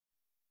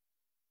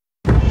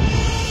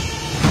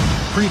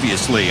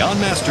Previously on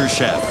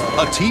MasterChef,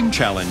 a team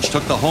challenge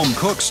took the home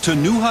cooks to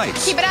new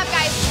heights. Keep it up,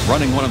 guys.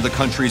 Running one of the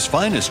country's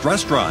finest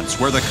restaurants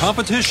where the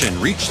competition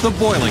reached the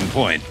boiling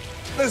point.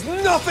 There's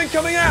nothing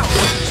coming out.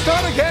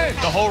 Start again.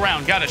 The whole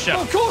round. Got it, Chef.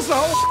 Of course, the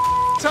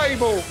whole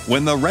table.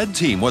 When the red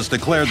team was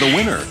declared the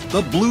winner,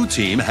 the blue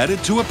team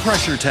headed to a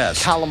pressure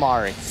test.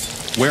 Calamari.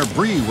 Where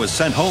Bree was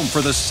sent home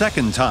for the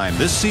second time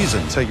this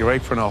season. Take your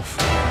apron off.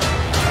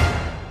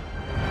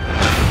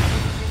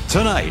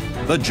 Tonight,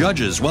 the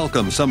judges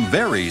welcome some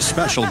very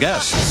special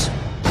guests.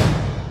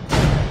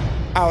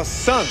 Our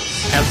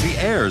sons. As the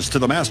heirs to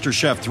the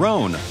MasterChef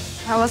throne,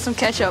 How about some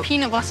ketchup?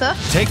 Peanut butter.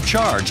 take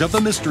charge of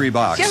the mystery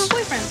box. Do you have a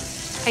boyfriend?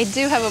 I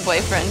do have a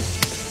boyfriend.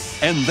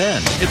 And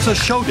then it's a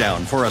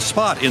showdown for a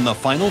spot in the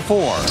Final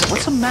Four.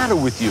 What's the matter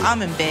with you?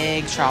 I'm in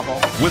big trouble.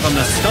 With an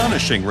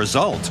astonishing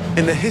result.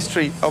 In the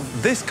history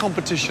of this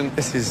competition,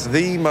 this is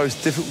the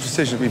most difficult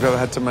decision we've ever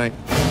had to make.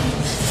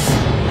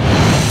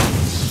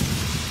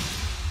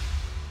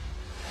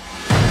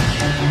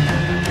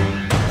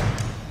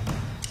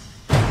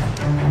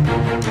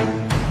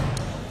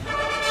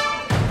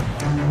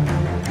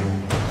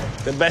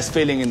 The best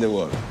feeling in the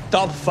world.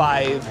 Top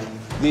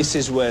 5, this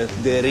is where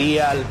the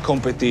real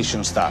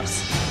competition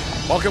starts.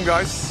 Welcome,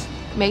 guys.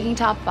 Making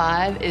top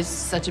 5 is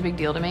such a big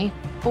deal to me.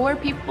 4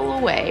 people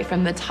away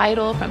from the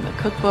title, from the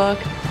cookbook,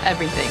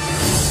 everything.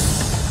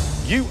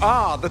 You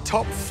are the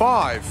top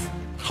 5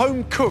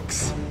 home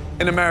cooks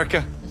in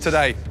America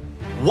today.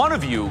 One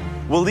of you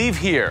will leave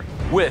here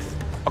with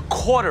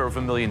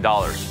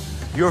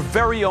 $250,000, your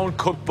very own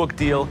cookbook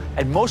deal,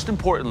 and most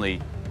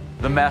importantly,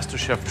 the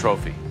MasterChef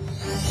trophy.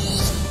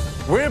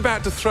 We're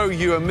about to throw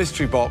you a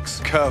mystery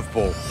box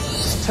curveball.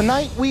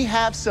 Tonight we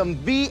have some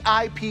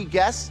VIP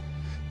guests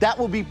that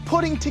will be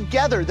putting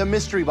together the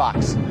mystery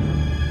box.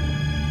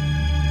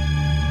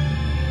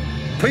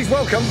 Please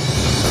welcome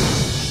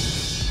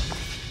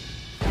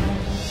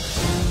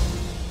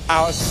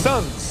our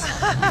sons.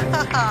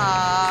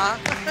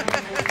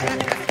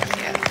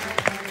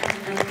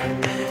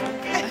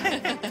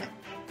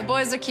 The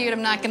boys are cute,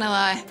 I'm not gonna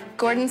lie.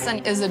 Gordon's son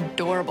is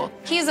adorable.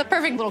 He's a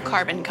perfect little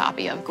carbon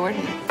copy of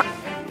Gordon.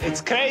 It's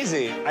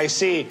crazy. I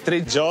see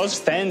 3 judges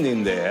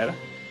standing there.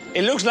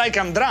 It looks like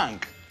I'm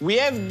drunk. We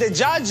have the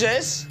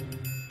judges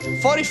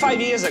 45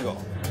 years ago.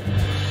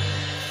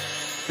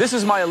 This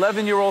is my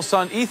 11-year-old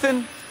son,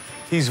 Ethan.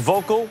 He's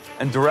vocal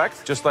and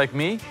direct, just like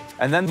me.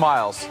 And then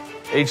Miles,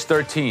 age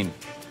 13.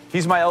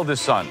 He's my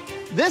eldest son.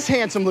 This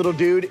handsome little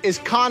dude is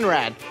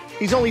Conrad.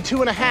 He's only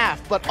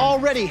 2.5, but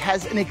already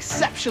has an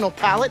exceptional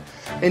palate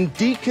and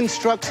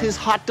deconstructs his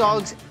hot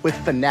dogs with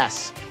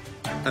finesse.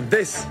 And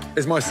this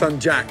is my son,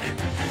 Jack.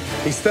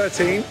 He's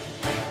 13,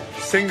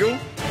 single,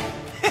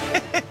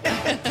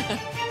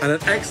 and an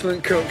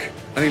excellent cook,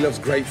 and he loves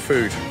great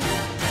food.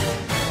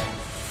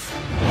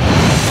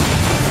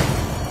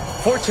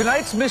 For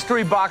tonight's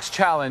Mystery Box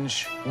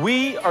Challenge,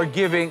 we are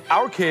giving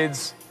our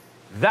kids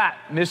that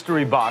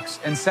mystery box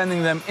and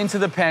sending them into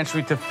the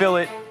pantry to fill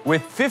it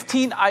with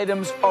 15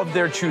 items of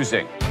their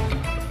choosing.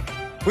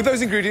 With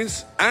those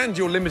ingredients and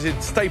your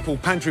limited staple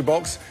pantry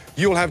box,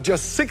 you'll have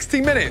just 60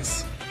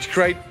 minutes to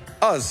create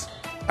us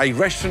a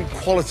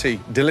restaurant-quality,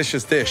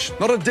 delicious dish.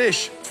 Not a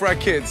dish for our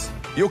kids.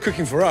 You're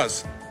cooking for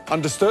us.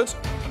 Understood?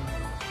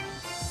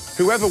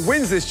 Whoever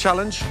wins this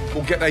challenge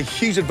will get a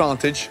huge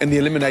advantage in the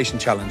elimination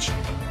challenge.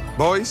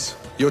 Boys,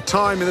 your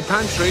time in the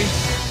pantry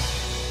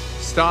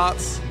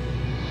starts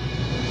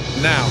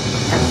now.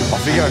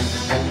 Off you go.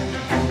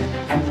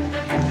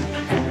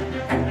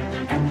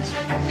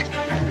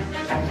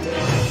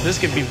 This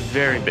could be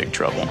very big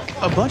trouble.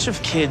 A bunch of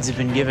kids have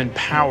been given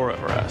power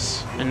over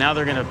us, and now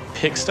they're gonna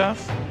pick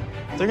stuff.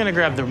 They're gonna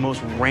grab the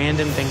most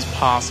random things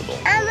possible.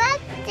 I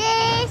like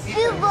this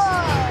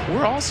football.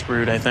 We're all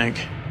screwed, I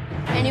think.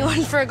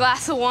 Anyone for a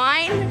glass of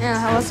wine? Yeah,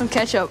 how about some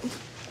ketchup?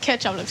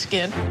 Ketchup looks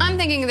good. I'm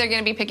thinking they're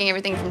gonna be picking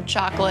everything from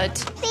chocolate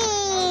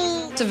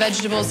to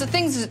vegetables, the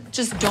things that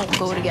just don't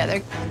go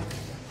together.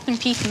 And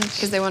pieces.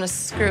 Because they want to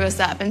screw us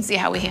up and see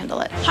how we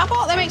handle it. How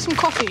about they make some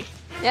coffee?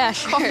 Yeah,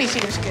 sure. Coffee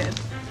seems good.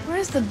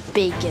 Where's the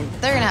bacon?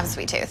 They're gonna have a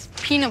sweet tooth.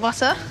 Peanut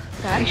butter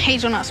and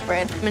hazelnut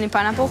spread. Mini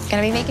pineapple.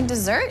 Gonna be making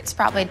desserts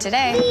probably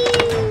today.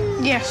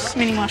 Yes,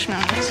 mini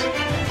marshmallows.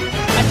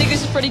 I think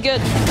this is pretty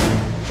good.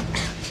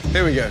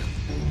 Here we go.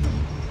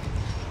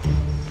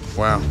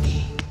 Wow.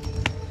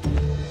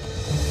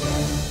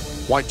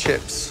 White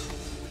chips,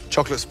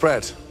 chocolate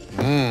spread.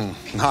 Mmm,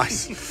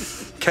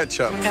 nice.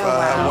 Ketchup.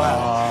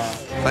 Wow.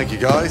 Thank you,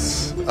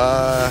 guys.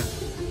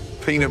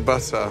 Peanut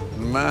butter.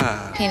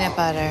 Man. Peanut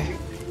butter.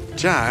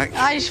 Jack.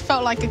 I just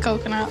felt like a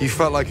coconut. You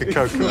felt like a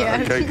coconut.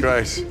 Yeah. Okay,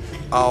 great.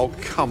 Oh,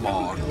 come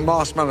on.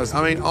 Marshmallows.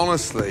 I mean,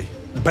 honestly,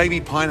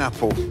 baby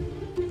pineapple,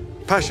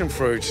 passion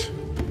fruit.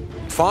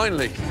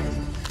 Finally.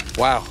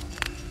 Wow.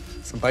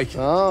 Some bacon.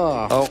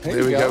 Oh,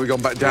 here we go. We've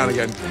gone back down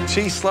again.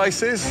 Cheese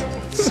slices.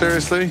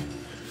 Seriously.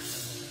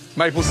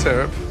 Maple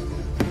syrup.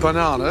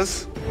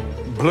 Bananas.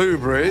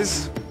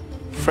 Blueberries.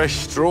 Fresh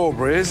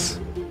strawberries.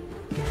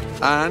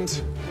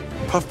 And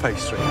puff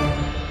pastry.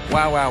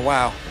 Wow, wow,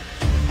 wow.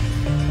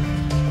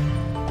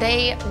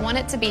 They want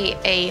it to be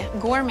a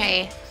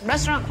gourmet,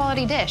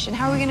 restaurant-quality dish. And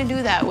how are we going to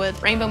do that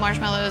with rainbow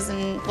marshmallows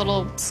and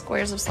little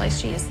squares of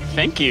sliced cheese?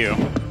 Thank you.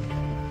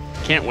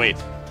 Can't wait.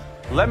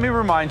 Let me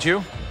remind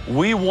you,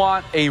 we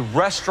want a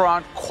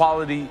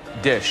restaurant-quality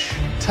dish.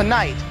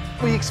 Tonight,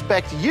 we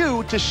expect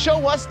you to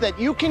show us that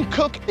you can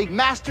cook a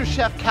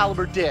MasterChef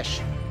caliber dish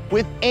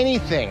with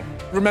anything.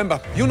 Remember,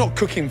 you're not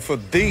cooking for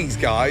these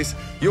guys,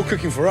 you're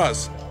cooking for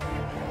us.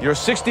 Your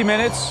 60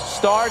 minutes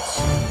starts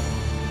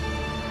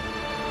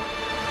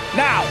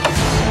now.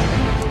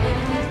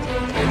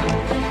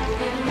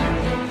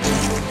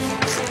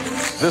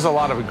 There's a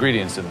lot of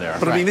ingredients in there.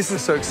 But I mean, this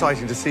is so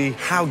exciting to see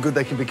how good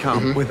they can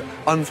become with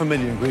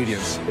unfamiliar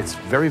ingredients. It's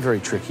very, very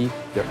tricky.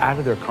 They're out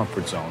of their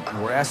comfort zone.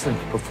 And we're asking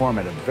them to perform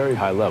at a very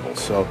high level.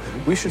 So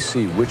we should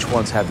see which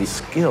ones have the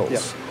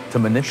skills to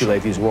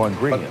manipulate these raw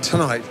ingredients. But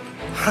tonight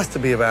has to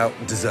be about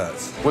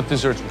desserts. What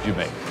desserts would you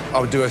make? I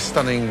would do a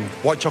stunning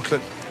white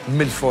chocolate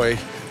millefeuille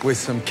with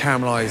some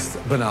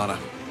caramelized banana.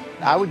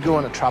 I would go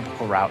on a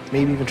tropical route,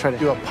 maybe even try to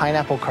do a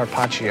pineapple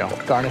carpaccio,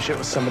 garnish it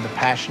with some of the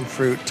passion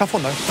fruit. Tough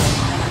one, though.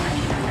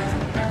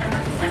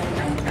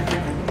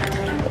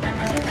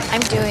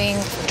 I'm doing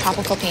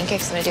tropical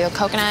pancakes. I'm gonna do a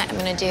coconut, I'm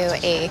gonna do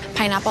a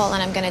pineapple,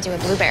 and I'm gonna do a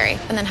blueberry.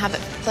 And then have it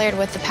flared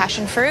with the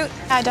passion fruit.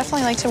 I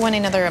definitely like to win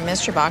another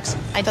mystery box.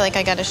 I feel like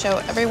I gotta show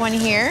everyone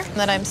here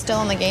that I'm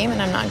still in the game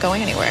and I'm not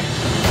going anywhere.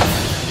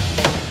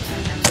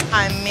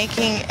 I'm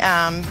making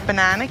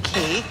banana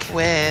cake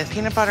with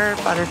peanut butter,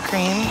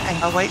 buttercream,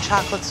 and a white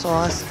chocolate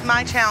sauce.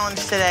 My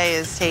challenge today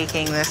is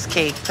taking this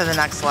cake to the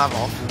next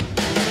level.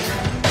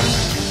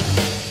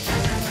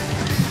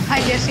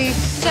 Hi, Jesse.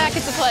 Jack,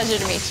 it's a pleasure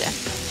to meet you.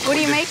 What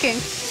are you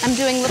making? I'm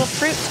doing little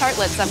fruit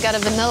tartlets. I've got a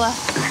vanilla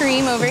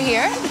cream over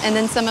here, and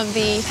then some of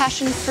the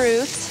passion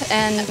fruit,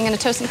 and I'm gonna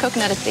toast some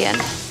coconut at the end.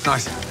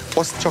 Nice.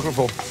 What's the chocolate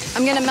for?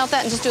 I'm gonna melt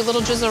that and just do a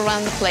little drizzle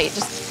around the plate,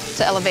 just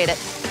to elevate it.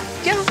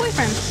 Do you have a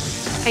boyfriend?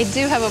 I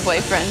do have a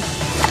boyfriend.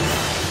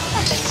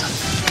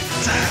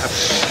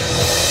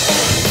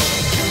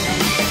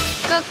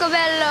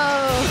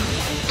 Cocobello.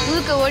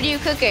 Luca, what are you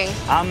cooking?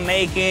 I'm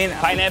making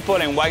pineapple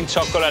and white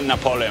chocolate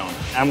Napoleon.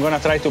 I'm gonna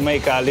try to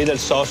make a little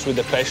sauce with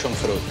the passion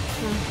fruit.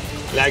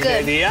 Like the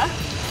idea?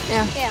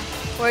 Yeah.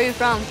 Where are you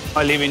from?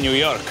 I live in New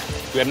York.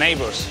 We're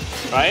neighbors,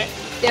 right?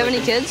 Do you have any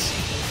kids?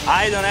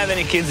 I don't have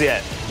any kids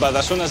yet, but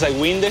as soon as I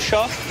win the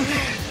show,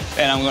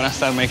 and I'm gonna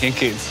start making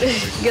kids.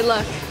 Good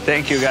luck.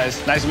 Thank you,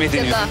 guys. Nice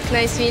meeting you. Good luck.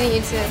 Nice meeting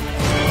you, too.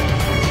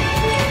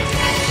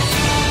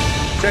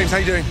 James, how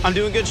you doing? I'm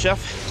doing good,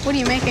 Chef. What are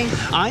you making?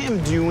 I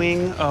am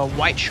doing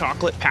white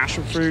chocolate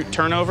passion fruit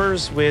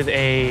turnovers with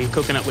a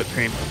coconut whipped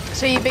cream.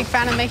 So you're a big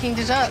fan of making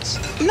desserts?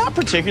 Not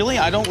particularly.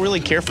 I don't really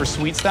care for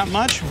sweets that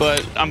much,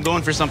 but I'm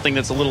going for something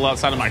that's a little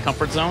outside of my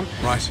comfort zone.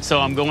 Right. So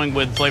I'm going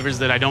with flavors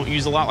that I don't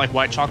use a lot, like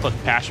white chocolate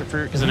and passion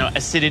fruit, because I know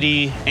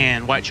acidity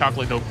and white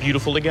chocolate go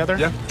beautiful together.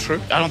 Yeah, true.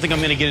 I don't think I'm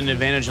going to get an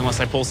advantage unless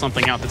I pull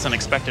something out that's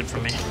unexpected for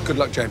me. Good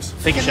luck, James.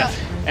 Thank you, Good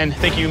Chef. And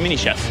thank you, Mini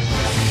Chef.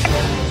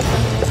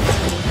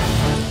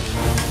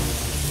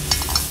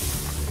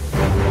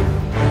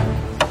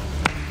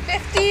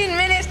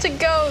 To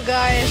go,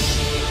 guys.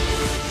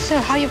 So,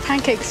 how are your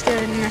pancakes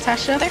doing,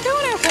 Natasha? They're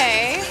doing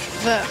okay.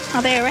 But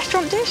are they a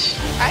restaurant dish?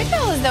 I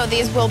feel as though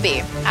these will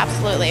be.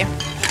 Absolutely.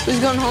 Who's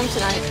going home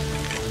tonight?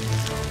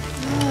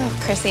 Oh,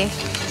 Chrissy.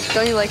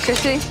 Don't you like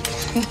Chrissy?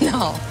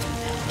 No.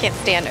 Can't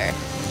stand her.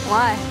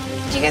 Why?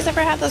 Do you guys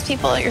ever have those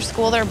people at your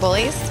school that are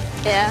bullies?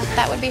 Yeah.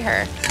 That would be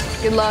her.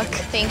 Good luck.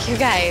 Thank you,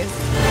 guys.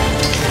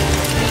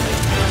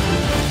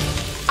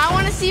 I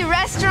want to see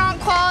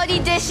restaurant quality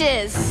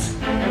dishes.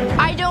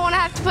 I don't want to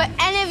have to put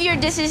any of your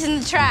dishes in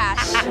the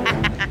trash.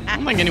 I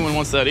don't think anyone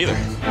wants that either.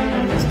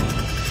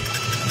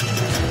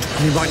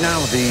 I mean, right now,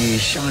 the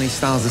shiny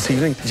stars this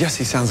evening,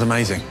 Jessie sounds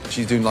amazing.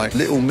 She's doing like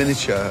little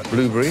miniature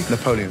blueberry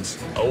Napoleons,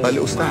 like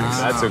little stacks.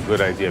 That's a good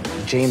idea.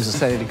 James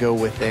decided to go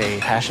with a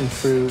passion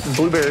fruit,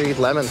 blueberry,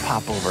 lemon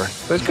popover.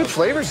 There's good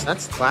flavors.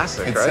 That's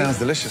classic, It right? sounds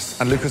delicious.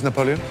 And Luca's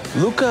Napoleon?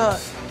 Luca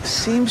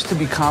seems to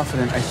be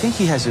confident. I think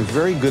he has a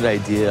very good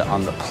idea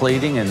on the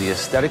plating and the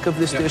aesthetic of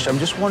this dish. I'm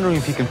just wondering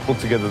if he can pull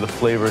together the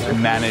flavors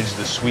and manage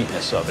the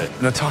sweetness of it.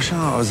 Natasha,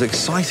 I was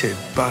excited,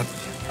 but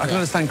I can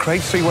understand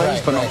crepe three ways,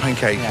 but not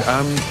pancake.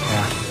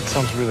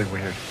 Sounds really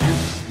weird.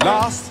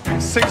 Last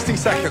 60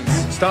 seconds.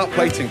 Start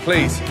plating,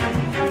 please.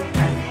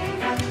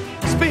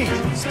 Speed,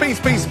 speed,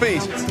 speed,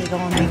 speed.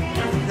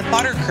 The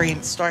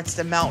buttercream starts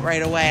to melt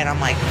right away, and I'm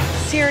like,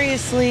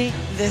 seriously,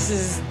 this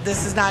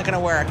is not gonna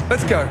work.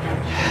 Let's go.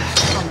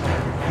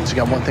 So you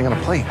got one thing on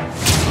a plate.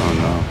 Oh,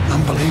 no.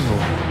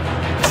 Unbelievable.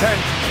 10,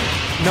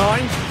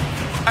 9,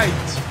 8,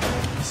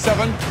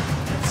 7,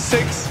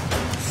 6,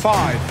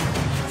 5,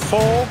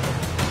 4,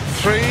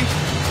 3,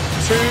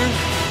 2,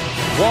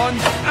 1,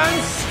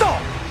 and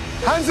stop.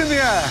 Hands in the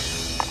air.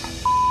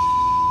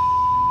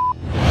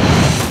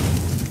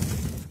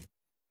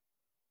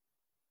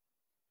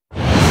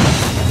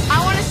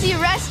 I want to see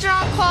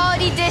restaurant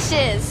quality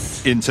dishes.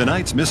 In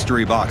tonight's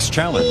Mystery Box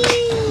Challenge,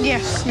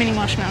 Yes, mini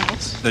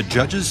marshmallows. the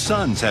judges'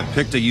 sons have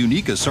picked a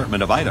unique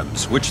assortment of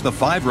items, which the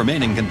 5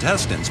 remaining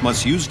contestants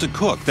must use to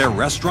cook their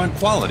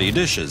restaurant-quality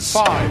dishes.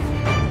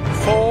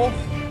 5, 4,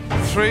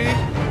 3,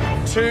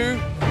 2,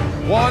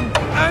 1,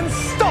 and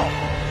stop!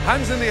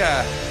 Hands in the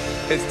air.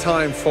 It's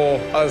time for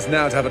us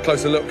now to have a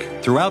closer look.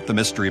 Throughout the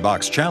Mystery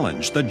Box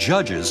Challenge, the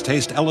judges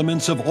taste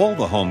elements of all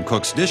the home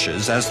cook's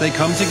dishes as they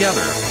come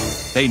together.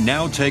 They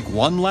now take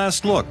one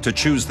last look to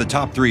choose the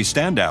top 3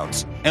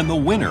 standouts, and the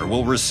winner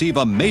will receive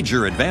a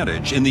major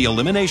advantage in the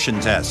elimination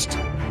test.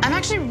 I'm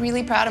actually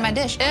really proud of my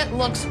dish. It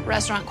looks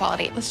restaurant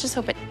quality. Let's just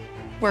hope it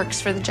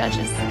works for the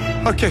judges.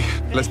 Okay,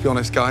 let's be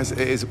honest, guys. It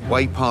is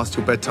way past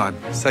your bedtime.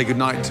 Say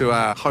goodnight to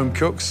our home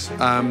cooks.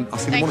 I'll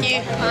see you in the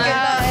morning.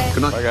 Bye.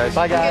 Good night. Bye, guys.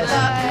 Bye, guys.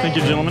 Thank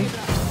you, gentlemen.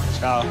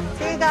 Ciao.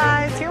 See you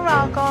guys. You're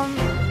welcome.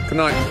 Good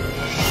night.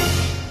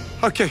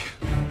 Okay,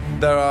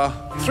 there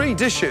are 3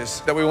 dishes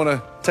that we want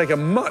to take a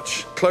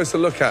much closer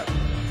look at.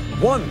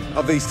 One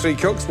of these 3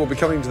 cooks will be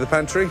coming to the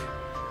pantry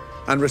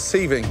and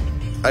receiving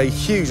a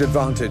huge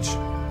advantage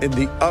in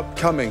the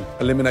upcoming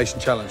elimination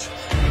challenge.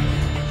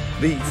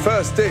 The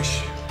first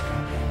dish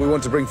we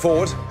want to bring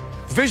forward,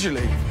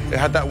 visually, it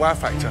had that wow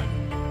factor.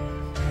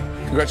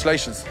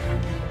 Congratulations.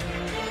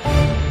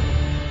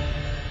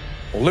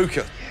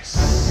 Luca.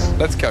 Yes.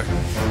 Let's go.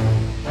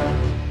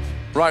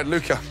 Right,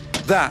 Luca,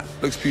 that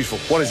looks beautiful.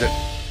 What is it?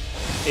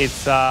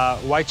 It's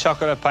white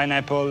chocolate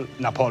pineapple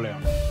Napoleon.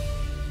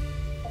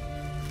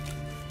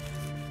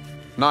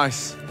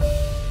 Nice.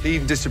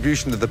 Even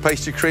distribution of the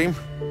pastry cream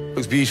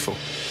looks beautiful.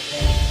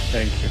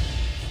 Thank you.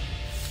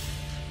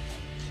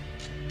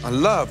 I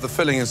love the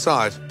filling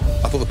inside.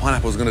 I thought the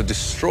pineapple was going to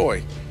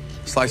destroy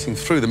slicing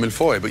through the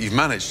millefeuille, but you've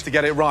managed to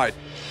get it right.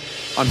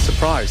 I'm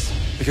surprised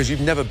because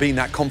you've never been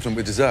that confident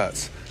with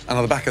desserts. And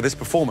on the back of this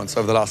performance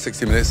over the last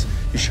 60 minutes,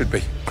 you should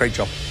be. Great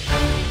job.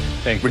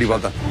 Thank you. Really well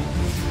done.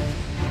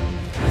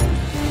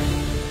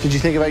 Did you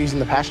think about using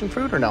the passion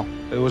fruit or no?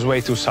 It was way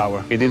too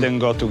sour. It didn't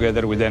go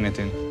together with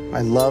anything.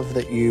 I love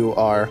that you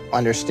are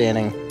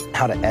understanding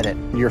how to edit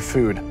your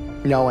food,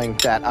 knowing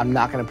that I'm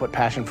not going to put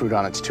passion fruit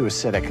on. It's too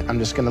acidic. I'm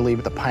just going to leave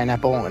it the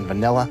pineapple and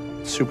vanilla.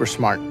 Super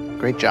smart.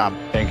 Great job.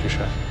 Thank you,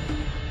 chef.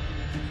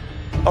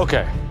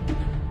 Okay.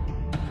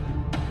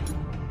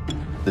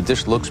 The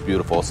dish looks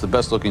beautiful. It's the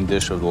best looking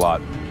dish of the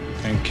lot.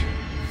 Thank you.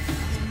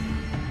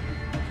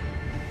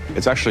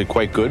 It's actually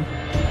quite good.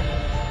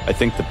 I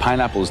think the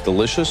pineapple is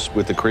delicious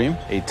with the cream.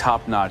 A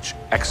top-notch,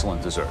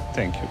 excellent dessert.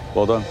 Thank you.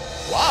 Well done.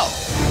 Wow.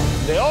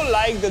 They all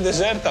like the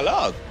dessert a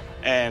lot.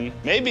 And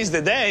maybe it's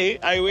the day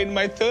I win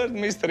my 3rd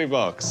mystery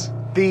box.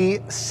 The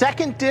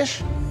second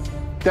dish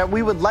that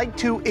we would like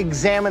to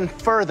examine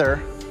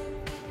further,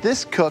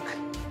 this cook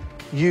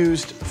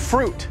used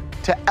fruit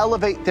to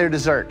elevate their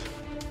dessert.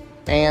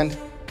 And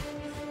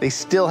they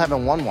still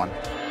haven't won one.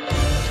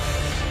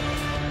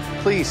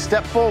 Please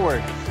step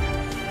forward.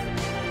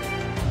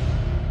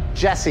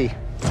 Jesse.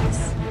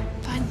 Yes,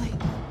 finally.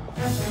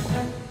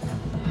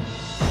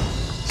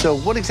 So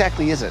what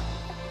exactly is it?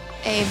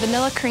 A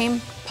vanilla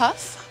cream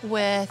puff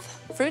with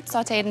fruit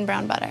sauteed in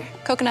brown butter.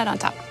 Coconut on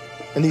top.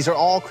 And these are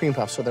all cream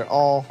puffs, so they're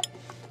all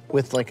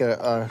with like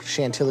a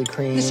chantilly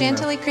cream? The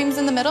chantilly cream's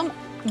in the middle.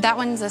 That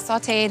one's a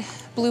sauteed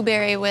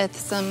blueberry with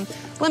some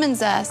lemon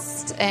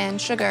zest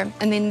and sugar.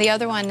 And then the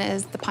other one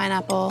is the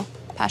pineapple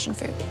passion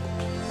fruit.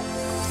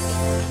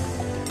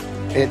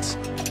 It's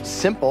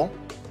simple,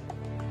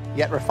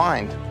 yet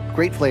refined.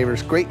 Great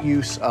flavors, great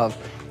use of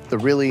the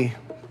really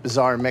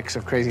bizarre mix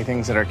of crazy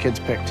things that our kids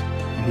picked.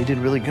 And you did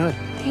really good.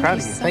 Proud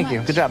of you. so Thank you.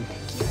 much. Good job.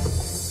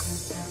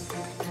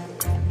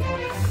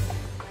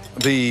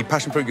 The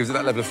passion fruit gives it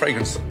that level of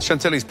fragrance.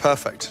 Chantilly's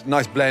perfect.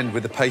 Nice blend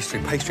with the pastry.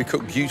 Pastry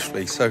cooked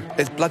beautifully, so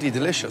it's bloody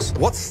delicious.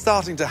 What's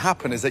starting to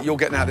happen is that you're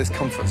getting out of this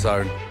comfort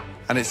zone,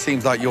 and it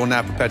seems like you're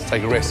now prepared to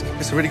take a risk.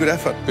 It's a really good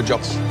effort. Good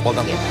job. Well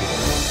done.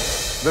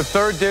 The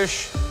third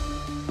dish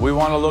we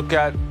want to look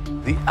at,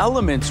 the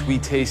elements we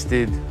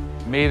tasted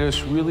made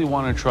us really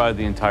want to try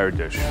the entire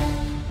dish.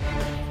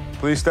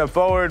 Please step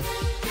forward.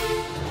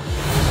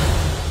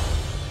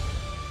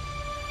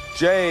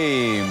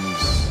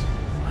 James.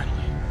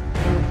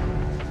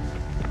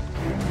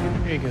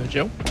 Here you go,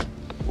 Joe.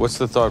 What's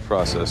the thought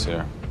process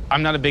here?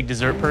 I'm not a big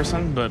dessert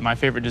person, but my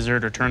favorite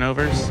dessert are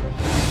turnovers.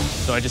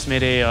 So I just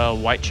made a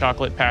white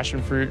chocolate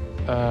passion fruit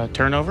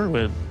turnover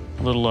with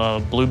a little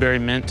blueberry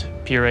mint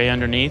puree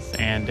underneath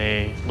and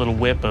a little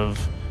whip of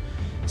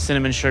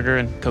cinnamon sugar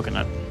and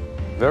coconut.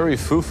 Very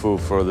foo-foo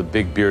for the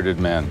big bearded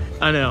man.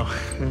 I know.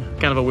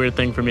 Kind of a weird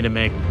thing for me to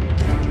make.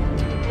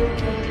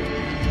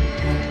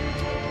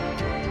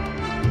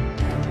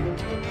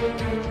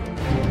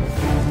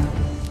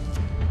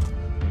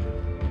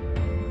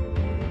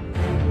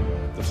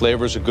 The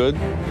flavors are good.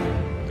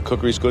 The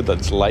cookery's good.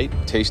 That's light,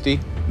 tasty.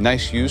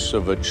 Nice use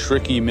of a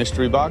tricky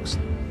mystery box.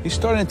 You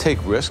starting to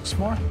take risks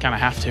more? Kind of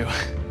have to.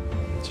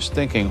 Just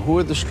thinking, who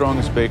are the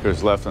strongest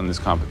bakers left in this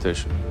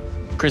competition?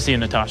 Chrissy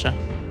and Natasha.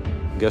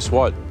 Guess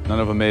what?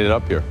 None of them made it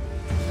up here.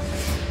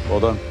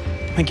 Well done.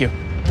 Thank you.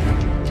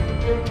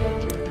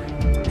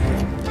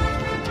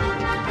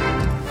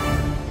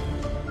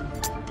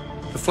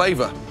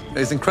 flavour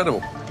is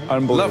incredible.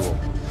 Unbelievable.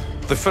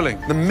 Love the filling.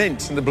 The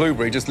mint and the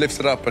blueberry just lifts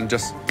it up and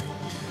just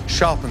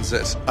sharpens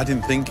it. I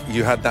didn't think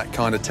you had that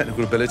kind of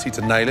technical ability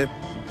to nail it.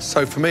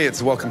 So for me,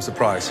 it's a welcome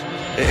surprise.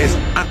 It is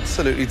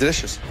absolutely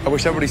delicious. I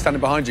wish everybody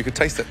standing behind you could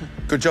taste it.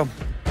 Good job.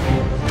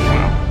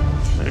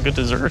 Wow. A good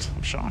dessert.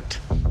 I'm shocked.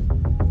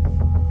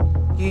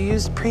 You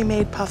used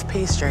pre-made puff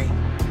pastry.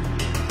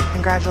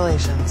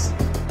 Congratulations.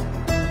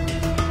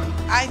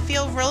 I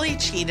feel really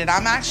cheated.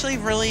 I'm actually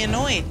really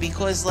annoyed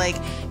because, like,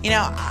 you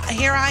know,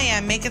 here I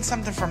am making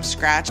something from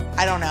scratch.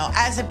 I don't know.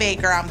 As a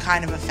baker, I'm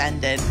kind of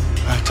offended.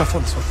 Tough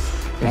on this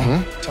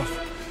one.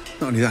 Tough.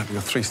 Not only that, we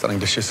got 3 stunning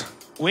dishes.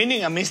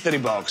 Winning a mystery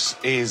box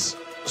is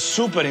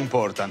super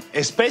important,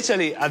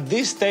 especially at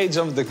this stage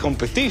of the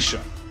competition.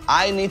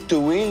 I need to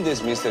win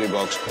this mystery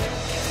box.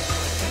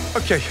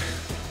 Okay,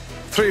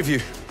 3 of you,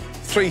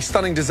 3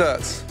 stunning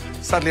desserts.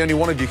 Sadly, only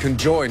one of you can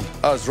join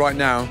us right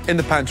now in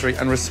the pantry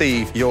and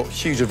receive your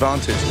huge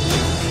advantage.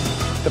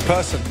 The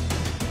person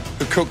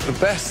who cooked the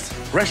best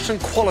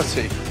restaurant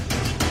quality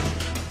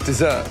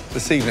dessert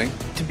this evening.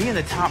 To be in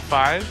the top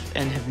 5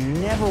 and have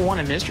never won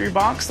a mystery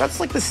box, that's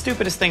like the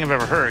stupidest thing I've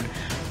ever heard.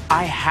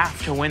 I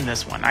have to win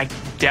this one. I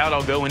doubt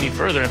I'll go any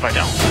further if I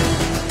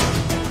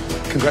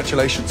don't.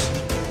 Congratulations.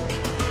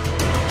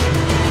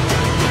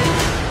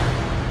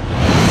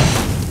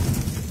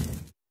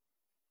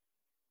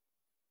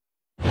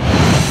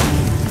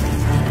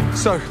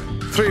 So,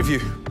 3 of you,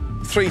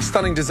 3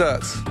 stunning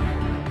desserts.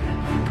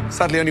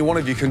 Sadly, only one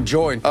of you can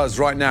join us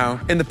right now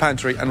in the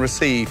pantry and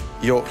receive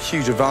your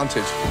huge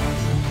advantage.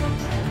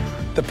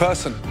 The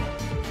person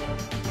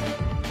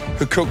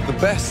who cooked the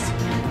best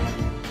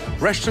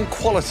restaurant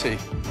quality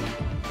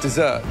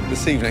dessert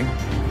this evening.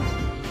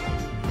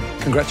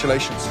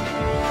 Congratulations.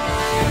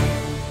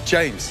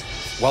 James,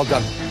 well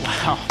done.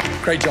 Wow.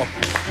 Great job.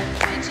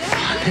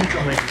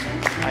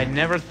 I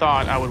never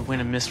thought I would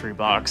win a mystery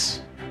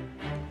box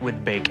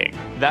with baking.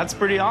 That's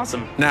pretty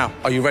awesome. Now,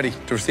 are you ready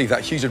to receive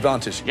that huge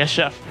advantage? Yes,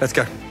 chef. Let's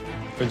go.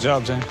 Good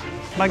job, James.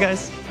 Bye,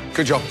 guys.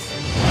 Good job.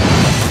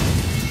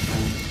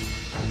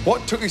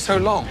 What took you so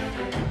long?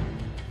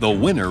 The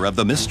winner of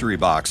the mystery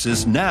box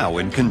is now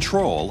in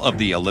control of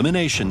the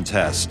elimination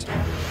test.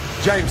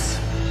 James,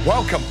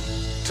 welcome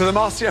to the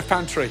MasterChef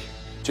pantry.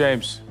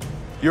 James,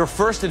 your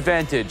first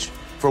advantage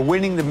for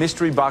winning the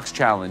mystery box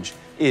challenge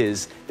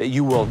is that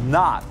you will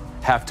not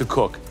have to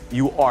cook.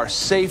 You are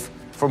safe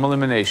from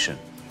elimination.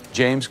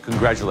 James,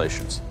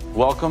 congratulations.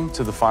 Welcome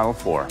to the Final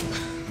Four.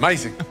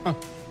 Amazing.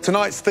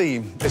 Tonight's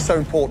theme is so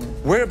important.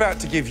 We're about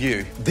to give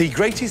you the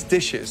greatest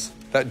dishes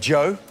that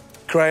Joe,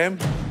 Graham,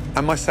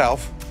 and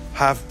myself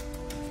have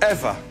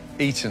ever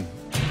eaten.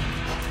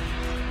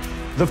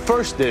 The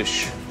first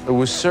dish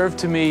was served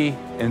to me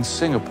in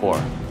Singapore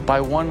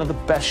by one of the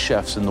best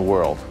chefs in the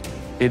world.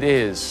 It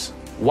is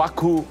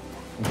waku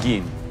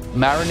gin,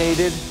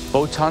 marinated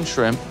botan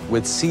shrimp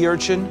with sea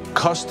urchin,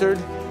 custard,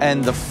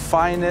 and the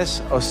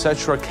finest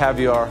Osetra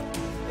caviar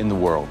in the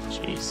world.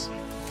 Jeez.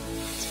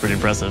 It's pretty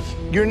impressive.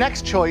 Your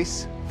next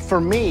choice,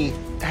 for me,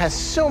 has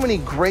so many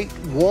great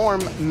warm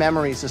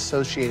memories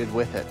associated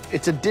with it.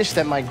 It's a dish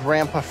that my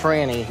grandpa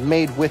Franny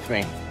made with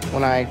me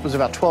when I was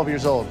about 12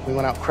 years old. We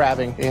went out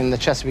crabbing in the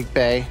Chesapeake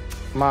Bay.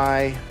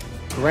 My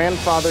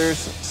grandfather's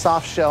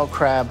soft shell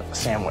crab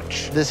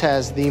sandwich. This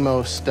has the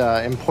most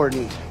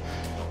important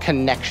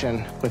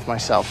connection with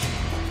myself.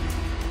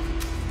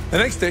 The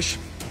next dish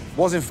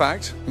was, in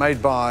fact,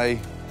 made by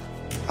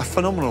a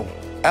phenomenal,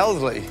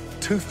 elderly,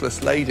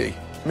 toothless lady,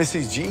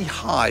 Mrs. G.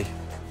 Hai.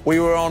 We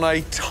were on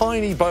a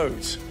tiny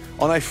boat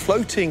on a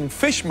floating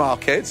fish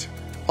market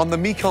on the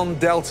Mekong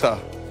Delta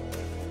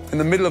in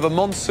the middle of a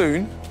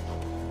monsoon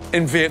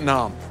in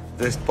Vietnam.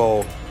 This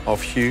bowl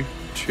of Hu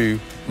Chu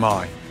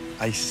Mai,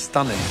 a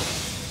stunning,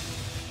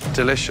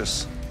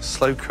 delicious,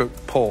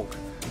 slow-cooked pork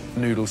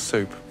noodle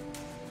soup.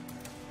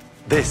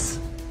 This,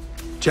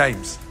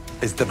 James,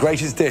 is the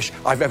greatest dish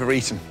I've ever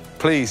eaten.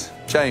 Please,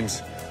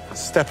 James,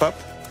 step up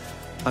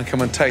and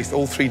come and taste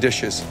all 3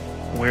 dishes.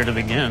 Where to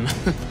begin?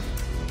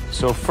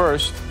 So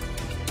first,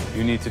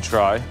 you need to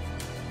try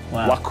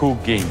waku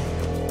gin.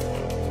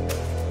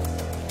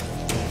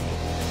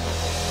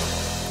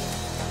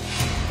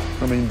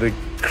 I mean, the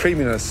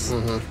creaminess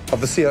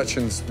of the sea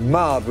urchins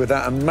marred with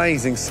that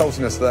amazing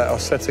saltiness of that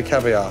Osetra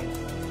caviar.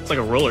 It's like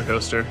a roller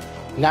coaster.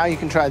 Now you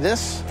can try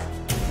this.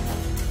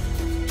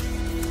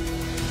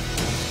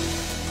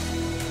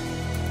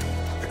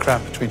 The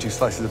crab between 2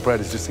 slices of bread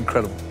is just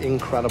incredible.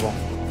 Incredible.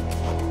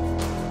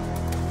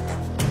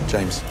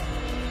 James,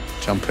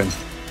 jump in.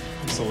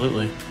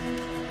 Absolutely.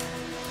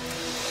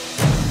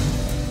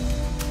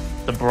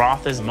 The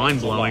broth is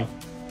mind-blowing.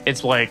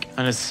 It's like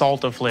an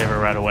assault of flavor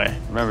right away.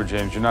 Remember,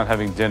 James, you're not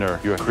having dinner.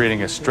 You're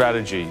creating a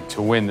strategy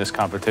to win this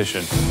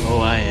competition. Oh,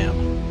 I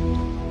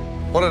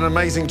am. What an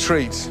amazing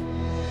treat.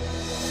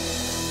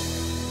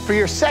 For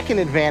your second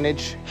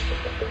advantage,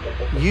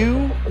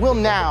 you will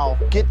now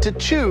get to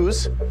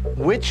choose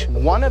which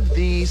one of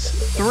these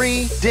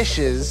 3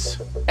 dishes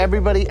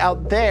everybody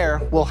out there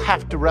will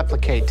have to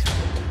replicate.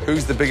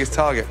 Who's the biggest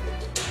target?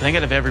 I think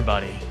out of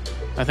everybody,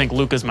 I think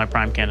Luca's my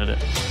prime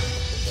candidate.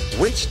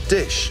 Which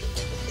dish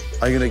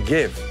are you going to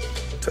give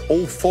to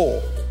all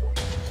 4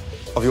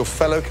 of your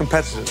fellow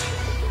competitors?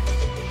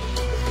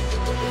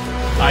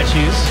 I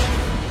choose.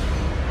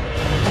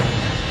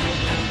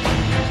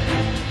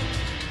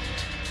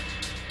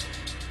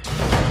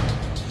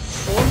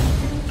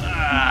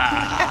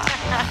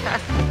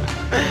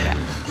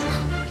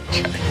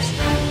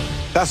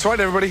 That's right,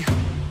 everybody.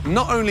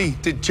 Not only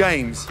did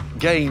James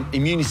gain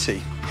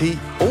immunity, he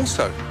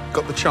also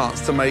got the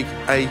chance to make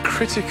a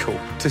critical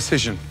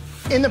decision.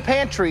 In the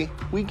pantry,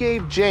 we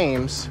gave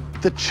James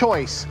the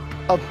choice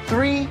of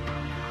 3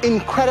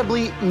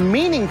 incredibly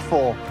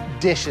meaningful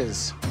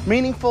dishes.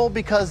 Meaningful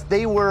because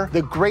they were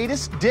the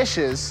greatest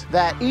dishes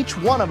that each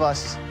one of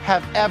us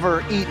have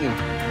ever eaten.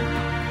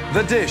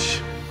 The dish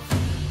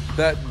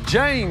that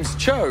James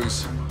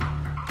chose,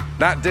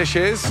 that dish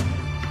is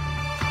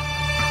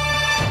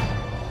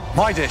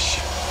my dish.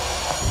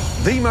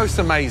 The most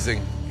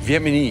amazing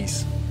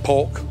Vietnamese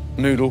pork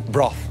noodle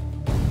broth.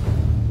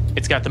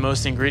 It's got the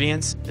most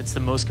ingredients. It's the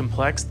most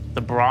complex.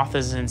 The broth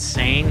is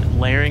insane.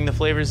 Layering the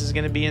flavors is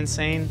going to be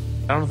insane.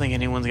 I don't think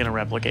anyone's going to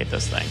replicate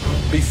this thing.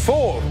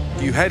 Before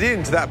you head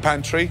into that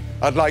pantry,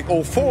 I'd like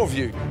all 4 of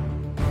you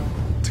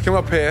to come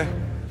up here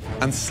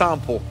and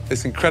sample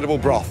this incredible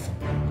broth.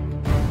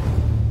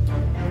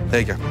 There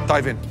you go.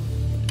 Dive in.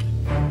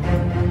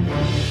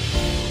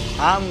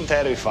 I'm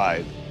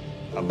terrified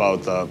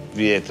about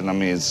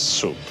Vietnamese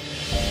soup.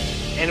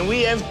 And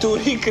we have to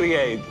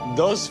recreate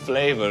those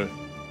flavors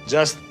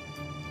just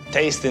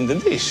tasting the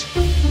dish.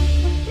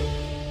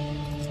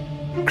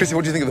 Chrissy,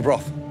 what do you think of the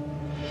broth?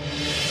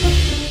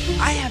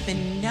 I have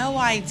no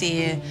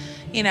idea,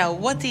 you know,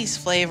 what these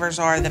flavors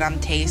are that I'm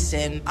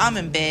tasting. I'm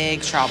in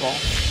big trouble.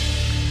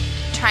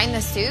 Trying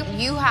the soup,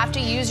 you have to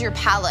use your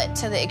palate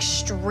to the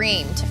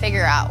extreme to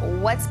figure out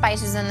what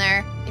spices in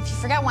there. If you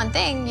forget one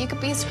thing, you could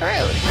be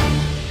screwed.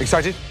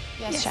 Excited?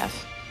 Yes,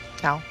 Chef.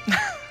 No.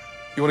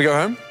 You want to go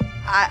home?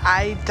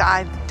 I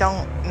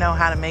don't know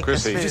how to make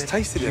this Chrissy, food. You just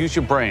tasted it. use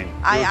your brain.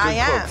 I You're a good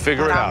am, cook.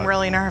 Figure but it out. I'm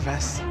really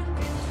nervous.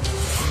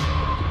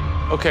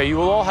 Okay, you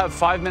will all have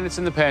 5 minutes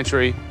in the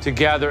pantry to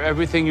gather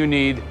everything you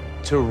need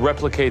to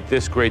replicate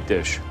this great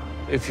dish.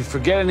 If you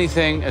forget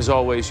anything, as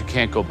always, you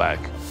can't go back.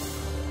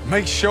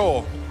 Make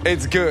sure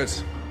it's good,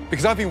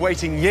 because I've been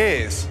waiting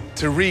years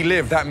to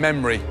relive that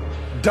memory.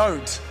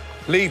 Don't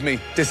leave me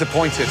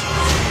disappointed.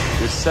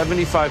 Your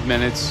 75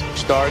 minutes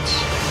starts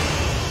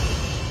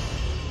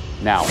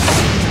now.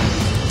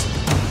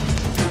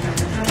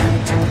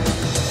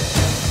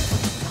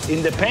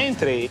 In the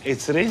pantry,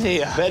 it's really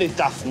a very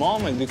tough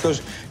moment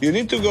because you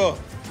need to go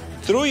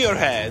through your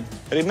head,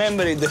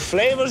 remembering the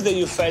flavors that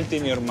you felt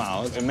in your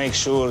mouth, and make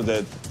sure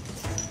that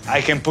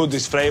I can put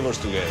these flavors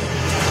together.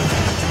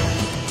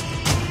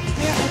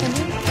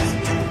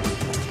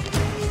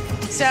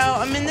 So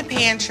I'm in the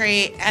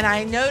pantry, and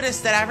I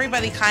noticed that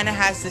everybody kind of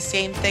has the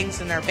same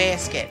things in their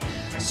basket.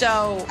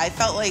 So I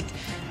felt like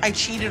I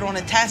cheated on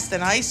a test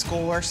in high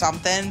school or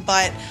something,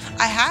 but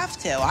I have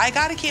to. I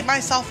got to keep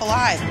myself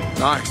alive.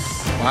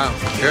 Nice. Wow.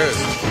 Good.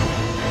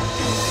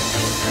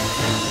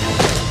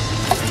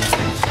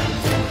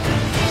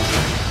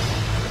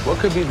 What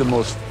could be the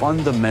most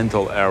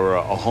fundamental error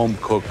a home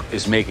cook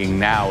is making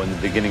now in the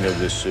beginning of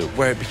this soup?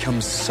 Where it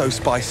becomes so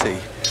spicy,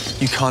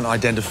 you can't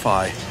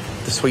identify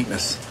the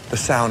sweetness, the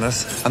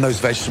sourness, and those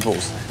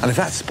vegetables. And if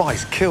that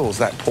spice kills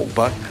that pork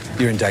butt,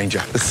 you're in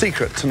danger. The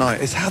secret tonight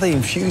is how they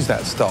infuse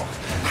that stock,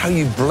 how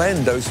you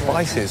blend those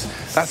spices.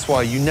 That's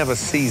why you never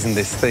season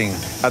this thing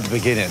at the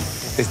beginning.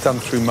 It's done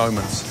through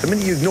moments. The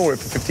minute you ignore it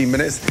for 15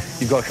 minutes,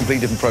 you've got a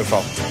completely different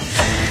profile.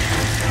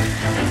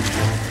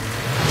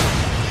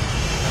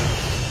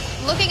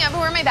 Looking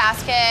everywhere in my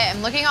basket,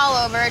 I'm looking all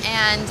over,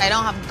 and I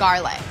don't have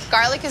garlic.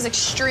 Garlic is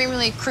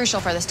extremely crucial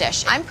for this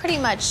dish. I'm pretty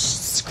much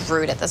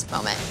screwed at this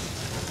moment.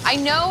 I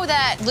know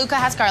that Luca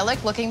has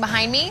garlic looking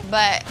behind me,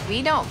 but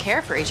we don't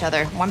care for each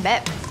other one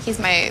bit. He's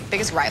my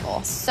biggest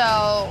rival.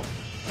 So,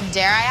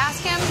 dare I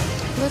ask him?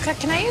 Luca,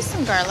 can I use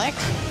some garlic?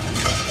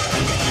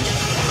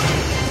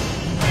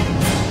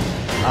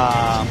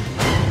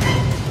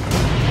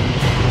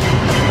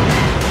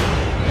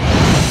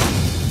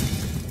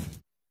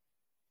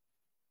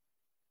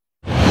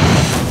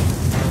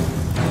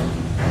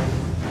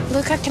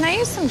 Luca, can I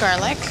use some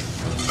garlic?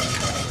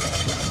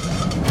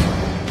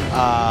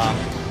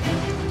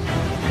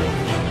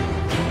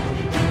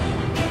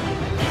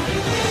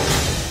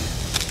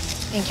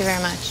 Thank you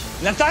very much.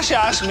 Natasha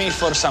asked me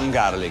for some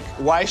garlic.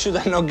 Why should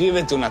I not give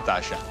it to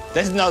Natasha?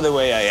 That's not the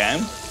way I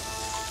am.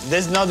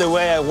 That's not the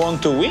way I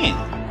want to win.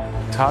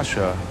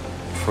 Tasha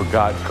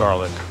forgot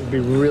garlic. It'd be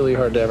really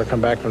hard to ever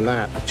come back from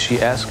that. She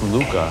asked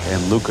Luca,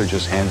 and Luca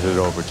just handed it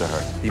over to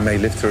her. You may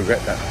live to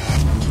regret that.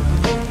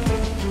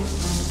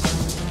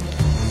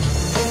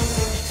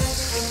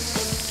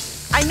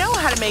 I know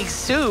how to make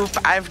soup.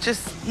 I've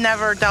just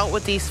never dealt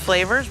with these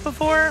flavors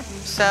before,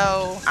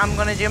 so I'm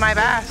gonna do my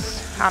best.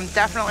 I'm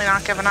definitely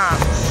not giving up.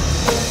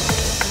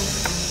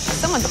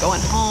 someone's going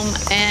home,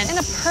 and in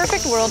a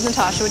perfect world,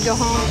 Natasha would go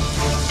home.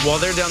 While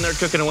they're down there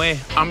cooking away,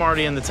 I'm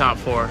already in the top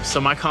 4, so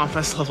my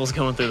confidence level's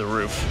going through the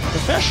roof.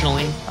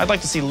 Professionally, I'd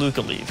like to see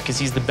Luca leave, because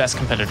he's the best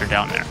competitor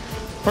down there.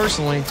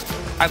 Personally,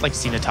 I'd like to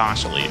see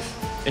Natasha leave.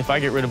 If I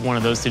get rid of one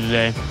of those two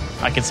today,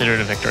 I consider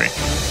it a victory.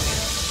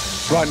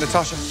 Right,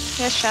 Natasha.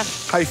 Yes,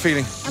 chef. How you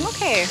feeling? I'm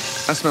okay.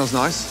 That smells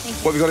nice. Thank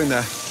you. What have you got in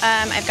there?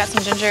 I've got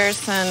some ginger,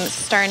 some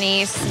star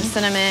anise, some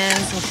cinnamon,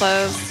 some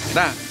cloves.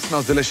 That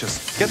smells delicious.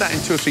 Get that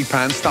in 2 or 3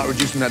 pans, start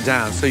reducing that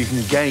down so you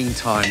can gain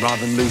time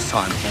rather than lose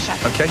time. Yes,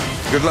 chef. Okay?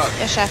 Good luck.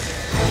 Yes, chef.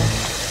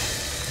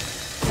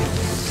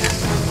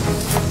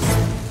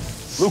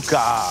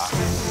 Luca,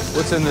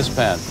 what's in this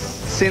pan?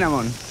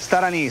 Cinnamon,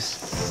 star anise,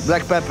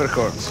 black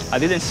peppercorns. I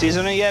didn't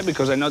season it yet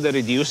because I know they're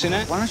reducing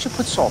it. Why don't you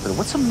put salt in it?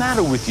 What's the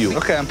matter with you?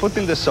 Okay, I'm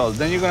putting the salt.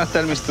 Then you're gonna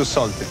tell me it's too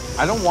salty.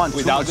 I don't want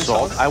too much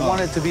salt. I want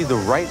it to be the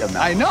right amount.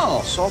 I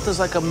know. Salt is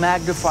like a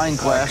magnifying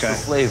glass for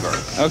flavor.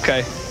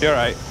 Okay, you're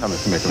right. Come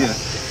here.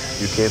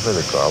 You care for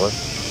the garlic?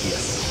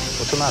 Yes.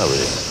 What's the matter with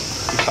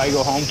you? If I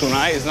go home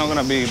tonight, it's not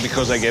gonna be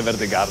because I gave her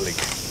the garlic.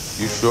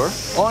 You sure?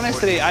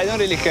 Honestly, I don't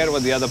really care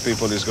what the other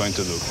people is going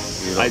to do.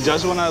 I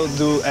just want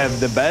to have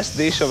the best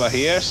dish over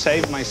here,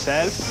 save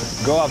myself,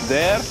 go up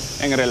there,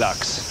 and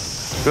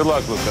relax. Good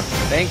luck, Luca.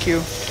 Thank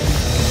you.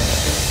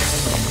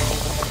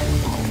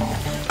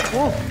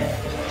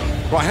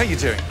 Right, how you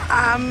doing?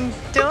 I'm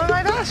doing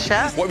my best,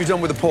 chef. What have you done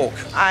with the pork?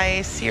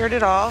 I seared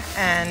it off,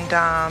 and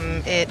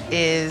it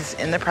is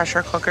in the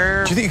pressure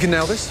cooker. Do you think you can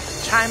nail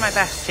this? Trying my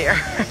best here.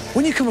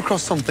 When you come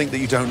across something that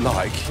you don't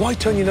like, why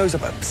turn your nose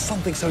up at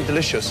something so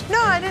delicious?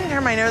 No, I didn't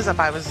turn my nose up.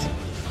 I was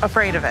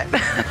afraid of it.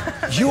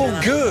 You're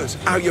good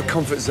out your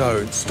comfort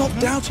zone. Stop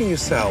doubting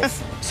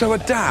yourself. So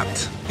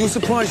adapt. You'll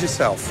surprise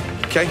yourself.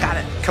 Okay? Got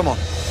it. Come on.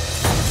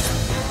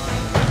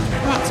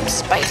 I want some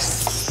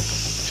spice.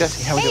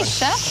 Jesse, how are we doing? Hey,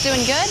 chef,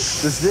 doing good?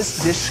 Does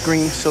this dish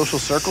scream social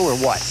circle or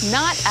what?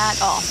 Not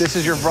at all. This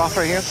is your broth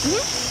right here?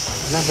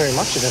 Not very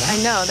much of it, huh?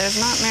 I know, there's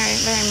not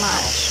very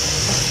much.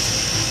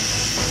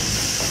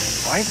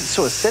 Why is it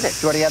so acidic?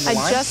 You already had the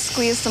lime? I just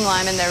squeezed some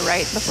lime in there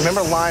right before.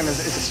 Remember, lime is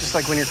it's just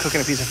like when you're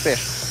cooking a piece of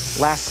fish.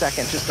 Last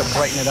second, just to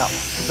brighten it up.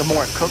 The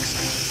more it cooks,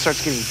 it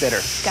starts getting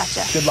bitter.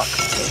 Gotcha. Good luck.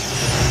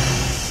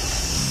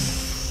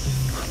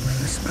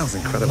 It smells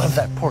incredible. Love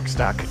that pork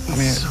stock. I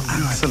mean, it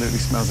absolutely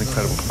smells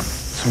incredible.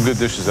 Some good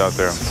dishes out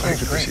there. Some very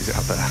good dishes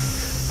out there.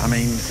 I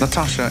mean,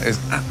 Natasha is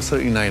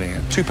absolutely nailing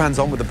it. 2 pans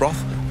on with the broth.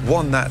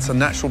 One that's a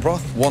natural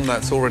broth, one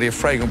that's already a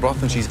fragrant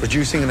broth, and she's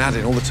reducing and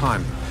adding all the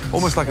time.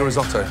 Almost like a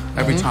risotto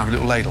every time, a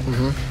little ladle.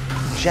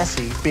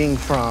 Jessie, being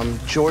from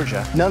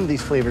Georgia, none of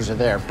these flavors are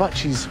there, but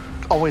she's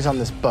always on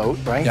this boat,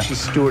 right? Yeah. She's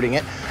stewarding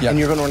it. Yeah. And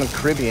you're going to run in the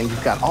Caribbean.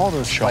 You've got all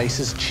those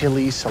spices,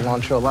 chili,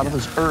 cilantro, a lot of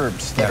those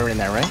herbs that are in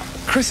there, right?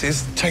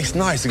 Chris's tastes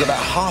nice. It's got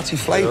that hearty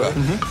flavour.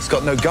 It's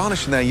got no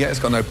garnish in there yet. It's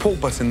got no pork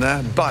butt in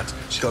there, but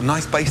she's got a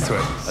nice base to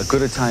it. A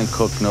good Italian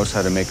cook knows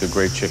how to make a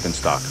great chicken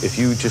stock. If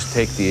you just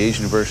take the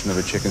Asian version of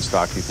a chicken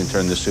stock, you can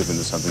turn the soup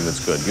into something that's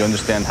good. You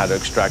understand how to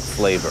extract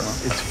flavor.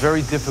 It's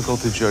very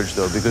difficult to judge,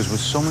 though, because with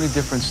so many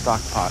different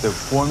stock pots, the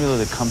formula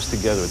that comes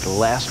together at the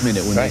last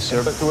minute when they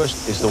serve it to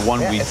us is the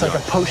one we It's like a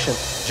potion.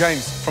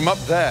 James, from up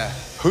there,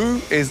 who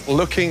is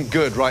looking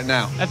good right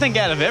now? I think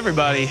out of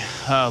everybody,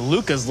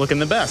 Luca's looking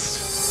the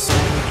best.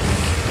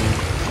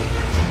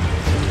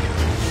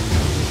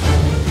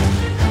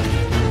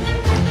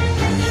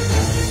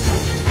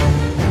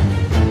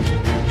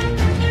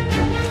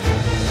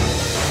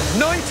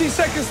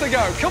 Seconds to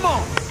go. Come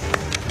on.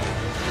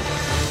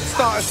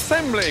 Start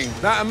assembling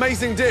that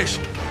amazing dish.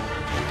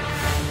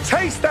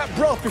 Taste that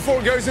broth before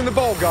it goes in the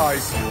bowl,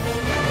 guys.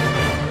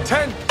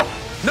 10,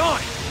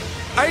 9,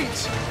 8,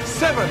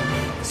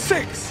 7,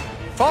 6,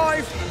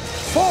 5,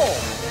 4,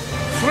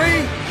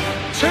 3,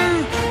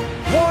 2,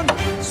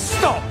 1.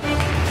 Stop.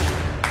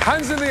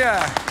 Hands in the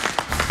air.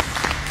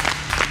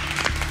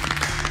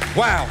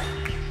 Wow.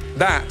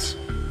 That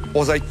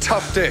was a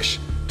tough dish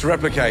to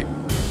replicate.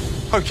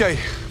 Okay,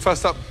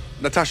 first up,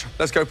 Natasha,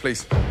 let's go,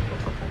 please.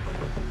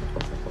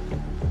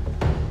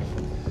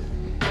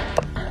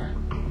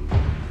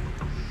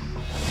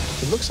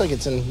 It looks like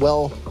it's in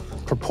well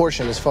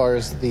proportion as far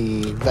as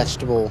the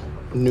vegetable,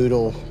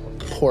 noodle,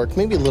 pork,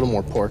 maybe a little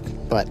more pork,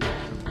 but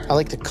I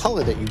like the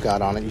color that you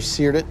got on it. You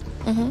seared it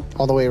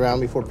all the way around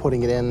before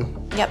putting it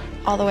in. Yep,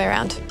 all the way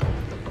around.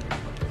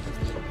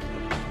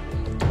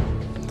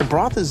 The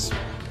broth is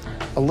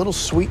a little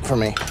sweet for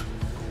me.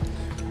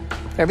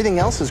 Everything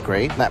else is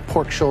great. That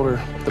pork shoulder,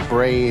 the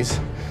braise,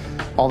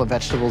 all the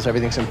vegetables,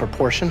 everything's in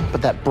proportion.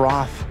 But that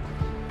broth,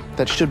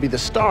 that should be the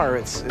star,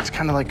 it's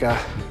kind of like a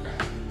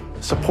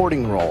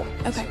supporting role.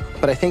 Okay.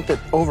 But I think that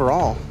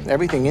overall,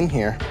 everything in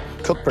here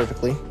cooked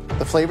perfectly.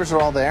 The flavors are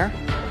all there.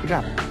 Good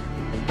job.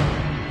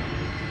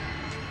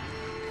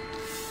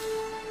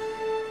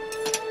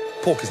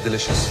 Pork is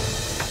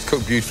delicious. It's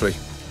cooked beautifully.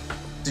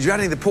 Did you add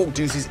any of the pork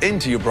juices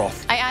into your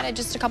broth? I added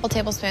just a couple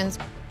tablespoons.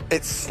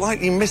 It's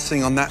slightly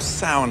missing on that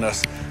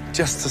sourness,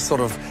 just to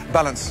sort of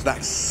balance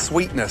that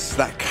sweetness,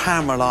 that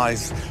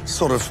caramelized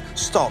sort of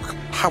stock.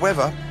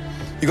 However,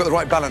 you've got the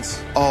right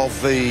balance of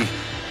the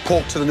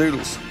pork to the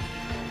noodles.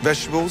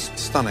 Vegetables,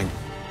 stunning.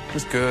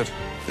 It's good.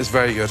 It's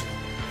very good.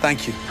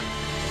 Thank you.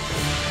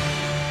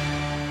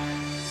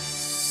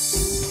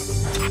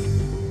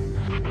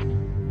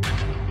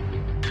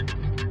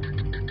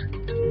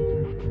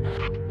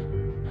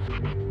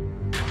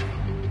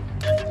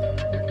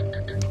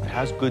 It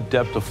has good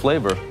depth of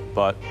flavor,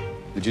 but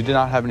did you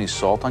not have any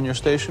salt on your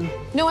station?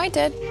 No, I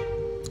did.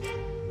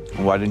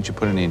 Why didn't you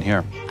put any in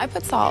here? I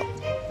put salt.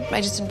 I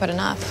just didn't put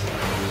enough.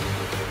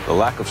 The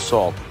lack of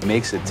salt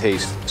makes it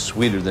taste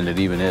sweeter than it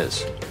even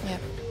is.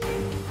 Yep.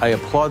 I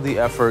applaud the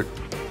effort.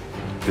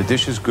 The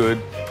dish is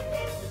good,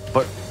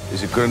 but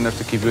is it good enough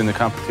to keep you in the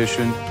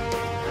competition?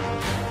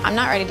 I'm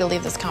not ready to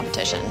leave this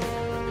competition.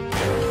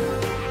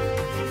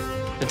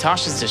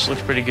 Natasha's dish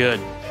looks pretty good.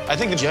 I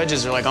think the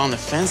judges are like on the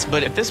fence,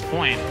 but at this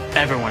point,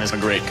 everyone is a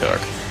great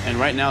cook. And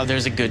right now,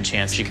 there's a good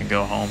chance she can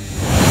go home.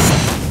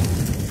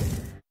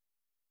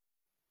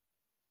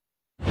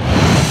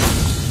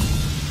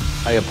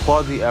 I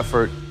applaud the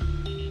effort.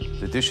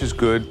 The dish is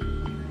good,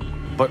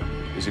 but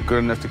is it good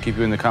enough to keep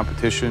you in the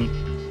competition?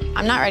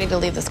 I'm not ready to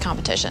leave this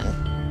competition.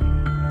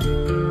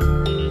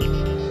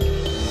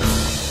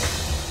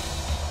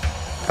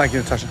 Thank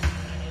you, Natasha.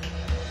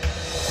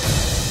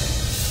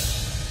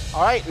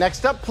 All right,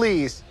 next up,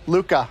 please,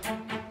 Luca.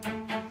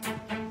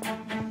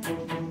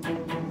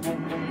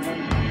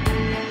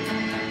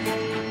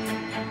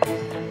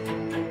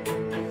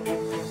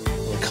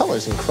 The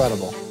color's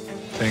incredible.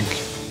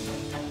 Pink.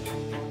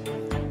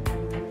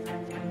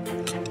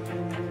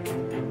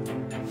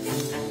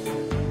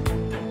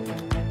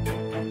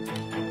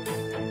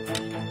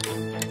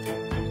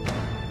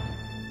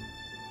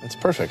 That's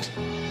perfect.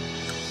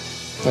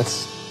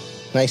 That's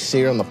nice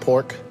sear on the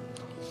pork.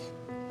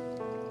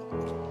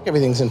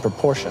 Everything's in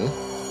proportion.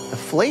 The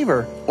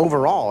flavor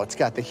overall, it's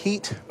got the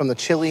heat from the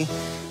chili,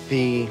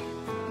 the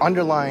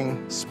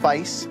underlying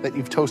spice that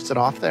you've toasted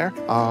off there.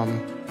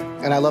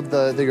 And I love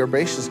the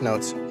herbaceous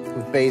notes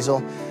with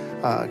basil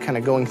kind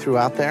of going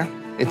throughout there.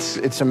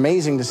 It's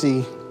amazing to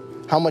see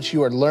how much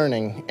you are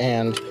learning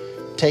and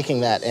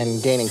taking that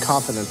and gaining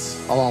confidence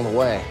along the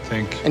way.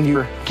 And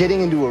you're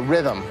getting into a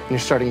rhythm, and you're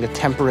starting to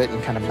temper it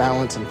and kind of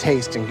balance and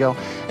taste and go,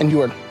 and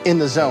you are in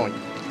the zone.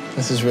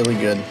 This is really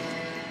good.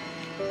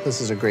 This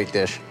is a great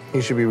dish.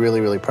 You should be really,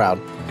 really proud.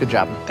 Good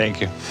job.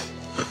 Thank you.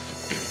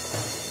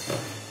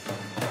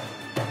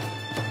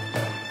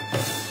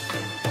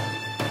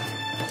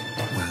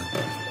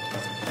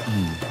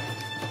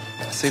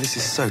 See, this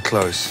is so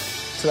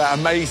close to that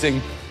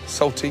amazing,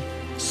 salty,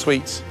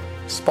 sweet,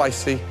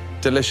 spicy,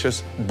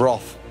 delicious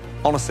broth.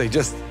 Honestly,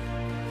 just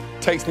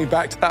takes me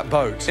back to that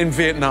boat in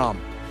Vietnam.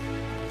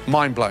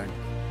 Mind blown.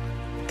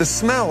 The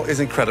smell is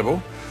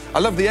incredible. I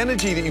love the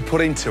energy that you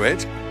put into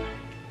it.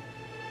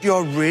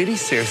 You're really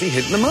seriously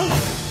hitting the mark.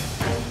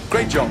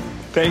 Great job.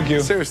 Thank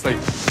you. Seriously,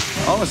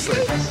 honestly.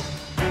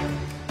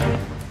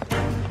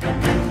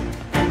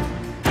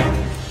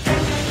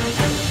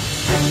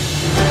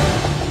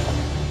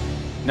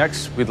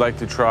 Next, we'd like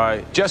to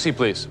try Jesse,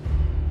 please.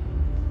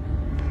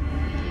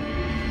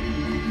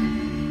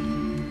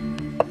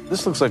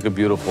 This looks like a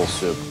beautiful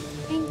soup.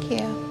 Thank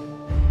you.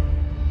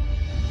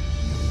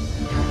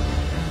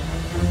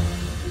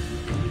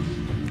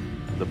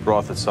 The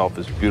broth itself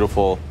is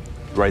beautiful,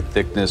 right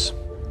thickness.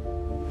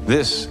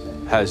 This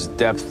has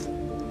depth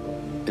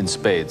in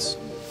spades.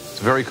 It's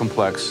very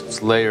complex,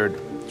 it's layered,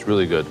 it's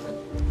really good.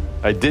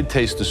 I did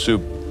taste the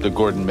soup that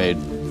Gordon made,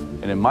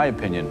 and in my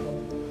opinion,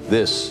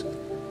 this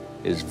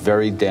is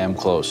very damn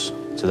close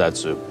to that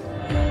soup.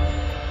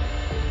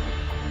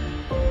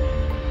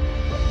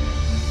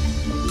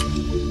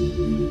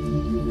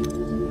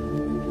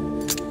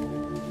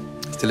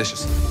 It's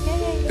delicious.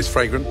 It's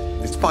fragrant,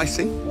 it's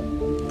spicy,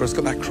 but it's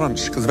got that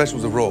crunch because the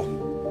vegetables are raw.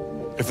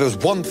 If there was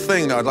one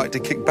thing that I'd like to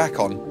kick back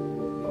on,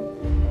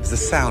 it's the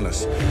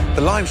sourness.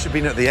 The lime should be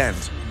in at the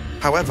end.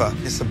 However,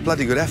 it's a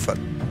bloody good effort.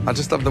 I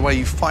just love the way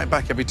you fight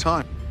back every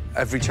time.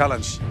 Every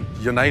challenge,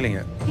 you're nailing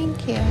it.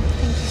 Thank you.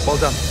 Thank you. Well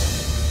done.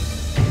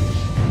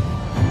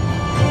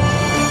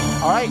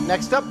 All right,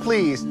 next up,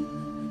 please,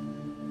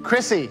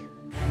 Chrissy.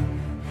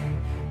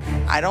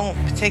 I don't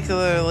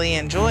particularly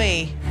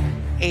enjoy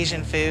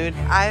Asian food.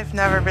 I've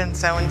never been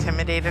so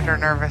intimidated or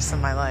nervous in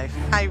my life.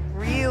 I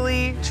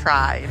really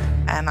tried,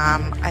 and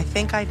I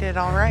think I did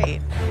all right.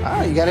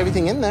 Ah, you got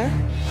everything in there.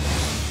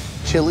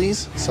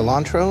 Chilies,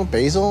 cilantro,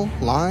 basil,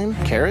 lime,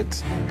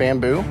 carrots,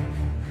 bamboo.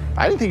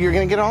 I didn't think you were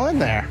gonna get all in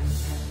there.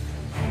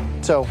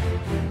 So,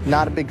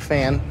 not a big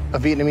fan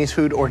of Vietnamese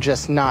food, or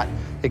just not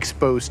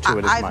exposed to it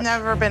as much? I've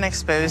never been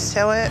exposed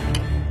to it.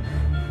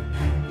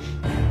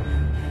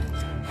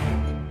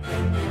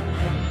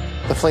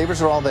 The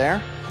flavors are all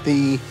there.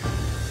 The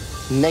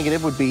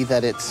negative would be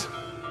that it's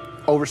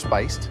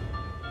overspiced.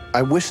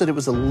 I wish that it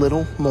was a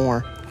little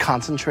more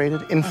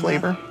concentrated in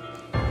flavor,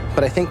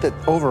 but I think that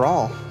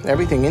overall,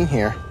 everything in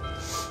here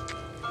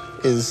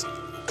is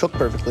cooked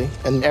perfectly,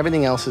 and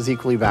everything else is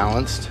equally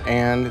balanced,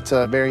 and it's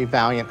a very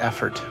valiant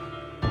effort.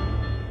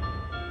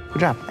 Good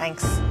job.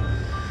 Thanks.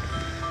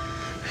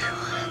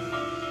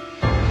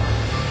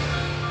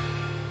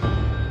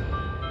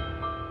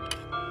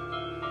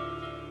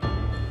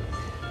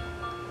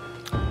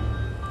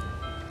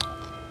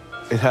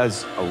 It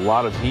has a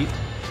lot of heat.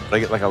 I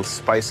get like a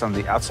spice on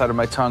the outside of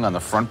my tongue, on the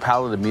front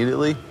palate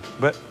immediately.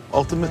 But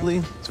ultimately,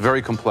 it's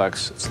very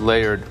complex. It's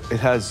layered. It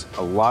has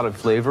a lot of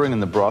flavoring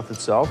in the broth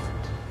itself.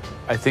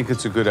 I think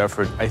it's a good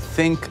effort. I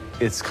think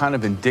it's kind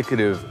of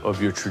indicative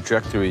of your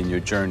trajectory and your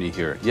journey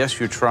here. Yes,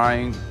 you're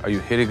trying. Are you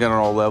hitting it on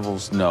all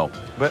levels? No.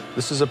 But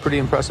this is a pretty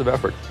impressive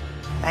effort.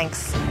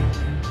 Thanks.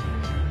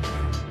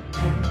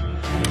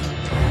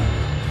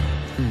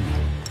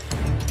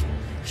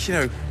 You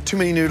know, too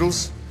many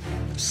noodles,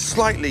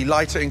 slightly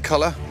lighter in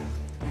color,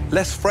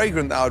 less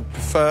fragrant than I would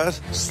prefer,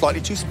 slightly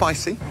too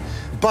spicy,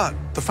 but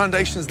the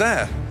foundation's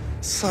there.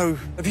 So,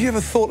 have you ever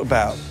thought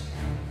about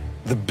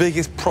the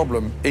biggest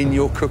problem in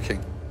your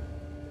cooking?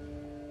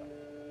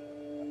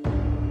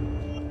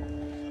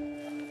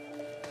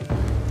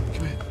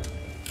 Come here.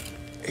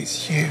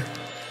 It's you.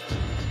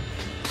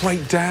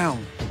 Break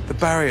down the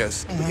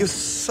barriers. You're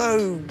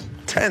so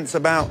tense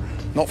about,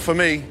 not for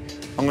me,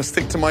 I'm gonna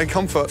stick to my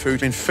comfort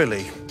food in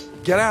Philly.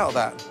 Get out of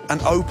that and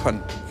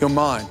open your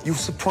mind. You'll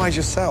surprise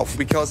yourself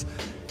because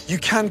you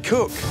can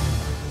cook.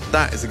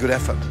 That is a good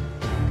effort.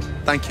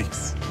 Thank you.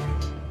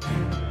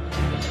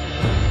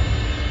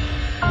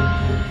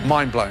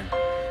 Mind blown,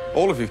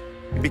 all of you,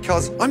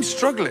 because I'm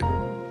struggling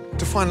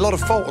to find a lot of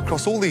fault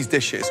across all these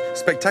dishes.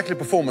 Spectacular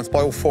performance by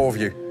all 4 of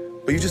you,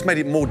 but you just made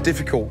it more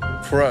difficult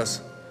for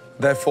us.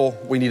 Therefore,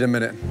 we need a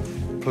minute,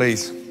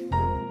 please.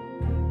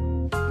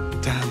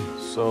 Damn.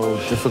 So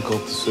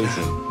difficult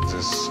decision.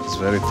 It's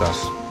very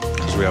tough.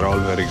 Because we are all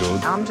very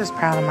good. I'm just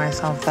proud of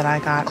myself that I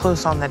got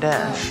close on the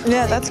dish.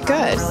 Yeah, that's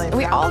good. Really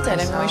We all proud of did,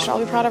 and we myself. should all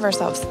be proud of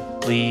ourselves.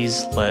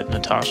 Please let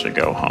Natasha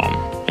go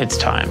home. It's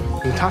time.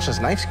 Natasha's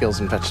knife skills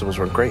and vegetables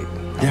were great.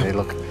 Yeah. They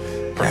look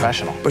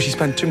professional. But she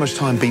spent too much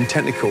time being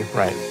technical.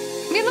 Right.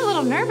 I'm getting a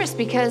little nervous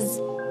because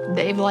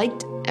they've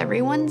liked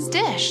everyone's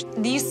dish.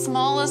 The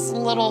smallest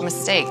little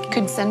mistake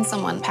could send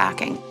someone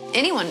packing.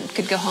 Anyone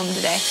could go home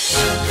today.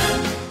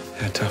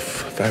 Yeah,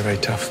 tough, very, very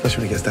tough,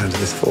 especially when it gets down to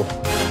this 4.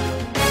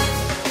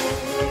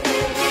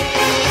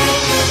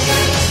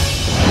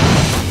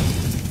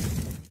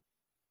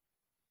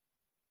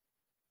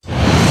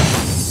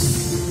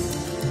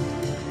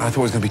 I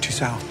thought it was going to be too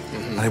sour,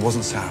 and it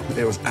wasn't sour.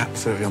 It was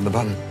absolutely on the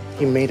button.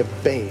 He made a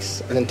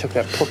base and then took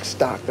that pork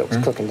stock that was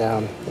cooking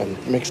down and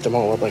mixed them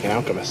all up like an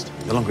alchemist.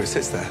 The longer it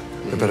sits there,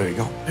 the better it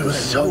got. It was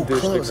so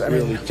close. I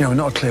mean, You know,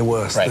 not a clear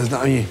worse. Right. There's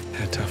not, yeah,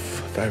 tough,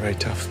 very, very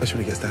tough, especially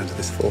when it gets down to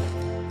this 4.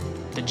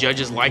 The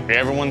judges like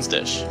everyone's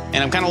dish.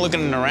 And I'm kind of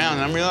looking around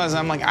and I'm realizing,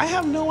 I'm like, I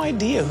have no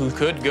idea who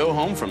could go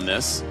home from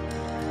this.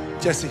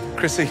 Jesse,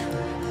 Chrissy,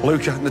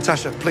 Luca,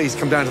 Natasha, please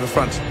come down to the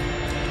front.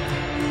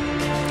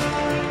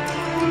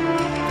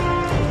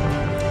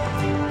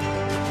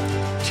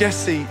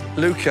 Jesse,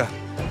 Luca,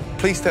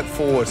 please step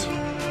forward.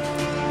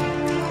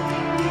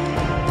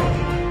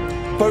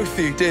 Both of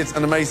you did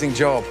an amazing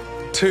job.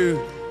 2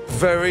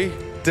 very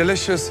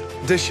delicious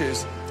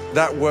dishes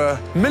that were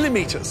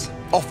millimeters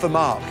off the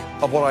mark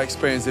of what I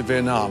experienced in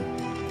Vietnam.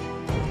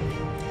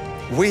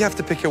 We have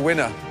to pick a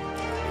winner.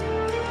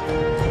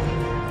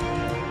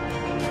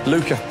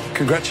 Luca,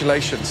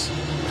 congratulations.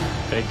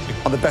 Thank you.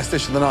 On the best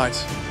dish of the night.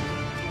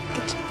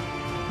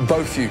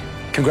 Both of you,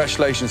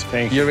 congratulations.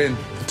 Thank you. You're in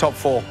the top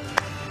 4.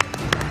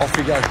 Off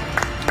you go.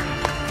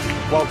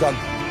 Well done.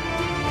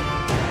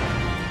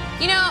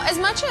 You know, as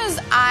much as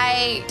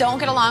I don't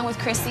get along with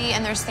Chrissy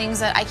and there's things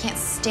that I can't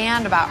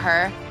stand about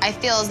her, I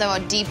feel as though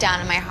deep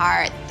down in my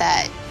heart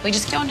that we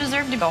just don't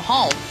deserve to go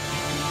home.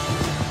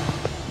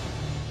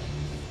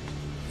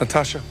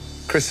 Natasha,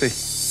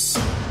 Chrissy.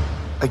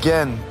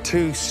 Again,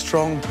 2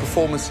 strong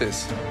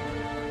performances.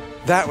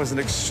 That was an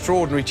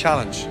extraordinary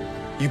challenge.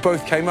 You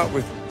both came up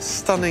with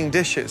stunning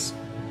dishes.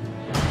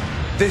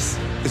 This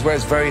is where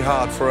it's very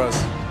hard for us,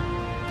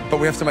 but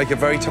we have to make a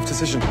very tough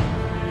decision.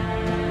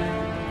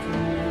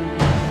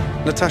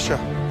 Natasha,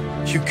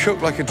 you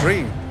cook like a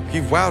dream.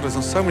 You've wowed us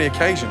on so many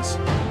occasions.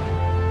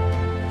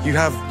 You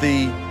have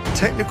the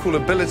technical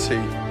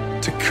ability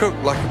to cook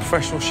like a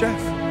professional chef.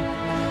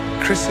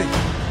 Chrissy,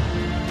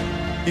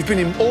 you've been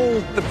in all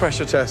the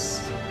pressure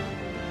tests,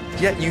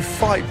 yet you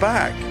fight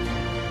back.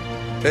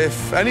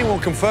 If anyone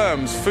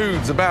confirms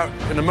food's about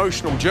an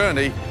emotional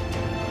journey,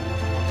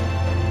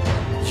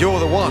 you're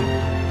the one.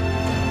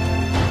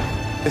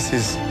 This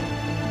is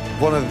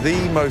one of the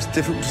most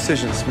difficult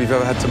decisions we've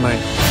ever had to make.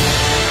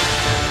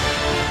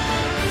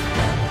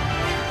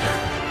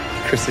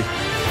 Chrissy.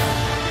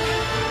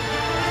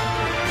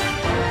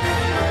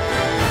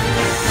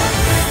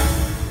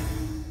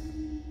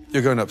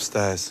 You're going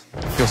upstairs.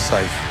 You're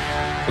safe.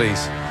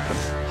 Please,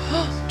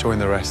 join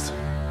the rest.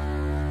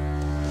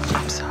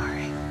 I'm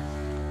sorry.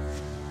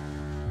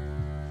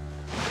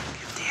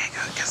 Give Diego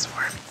a kiss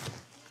for me.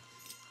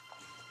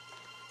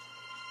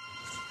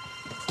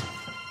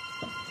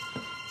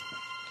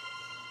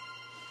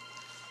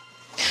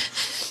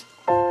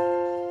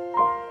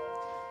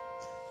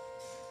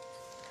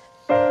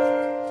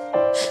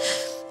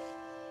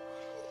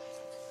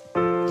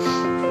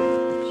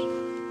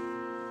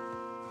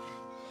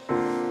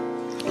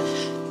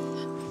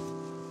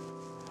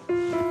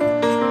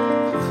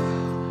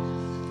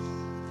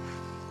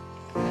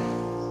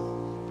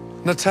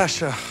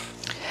 Natasha,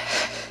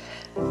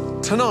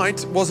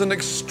 tonight was an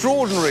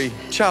extraordinary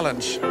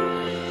challenge.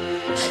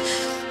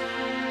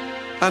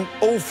 And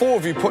all four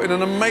of you put in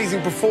an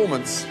amazing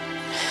performance.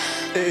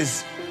 It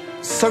is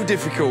so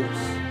difficult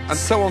and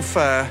so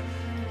unfair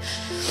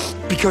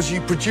because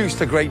you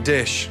produced a great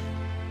dish.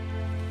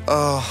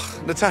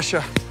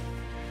 Natasha,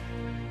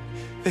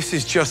 this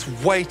is just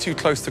way too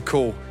close to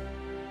call.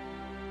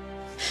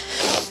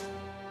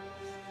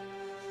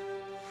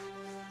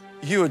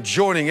 You are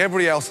joining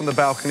everybody else on the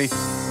balcony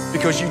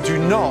because you do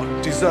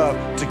not deserve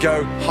to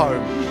go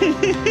home.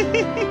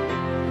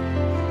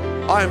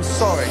 I am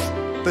sorry.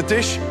 The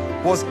dish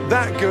was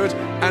that good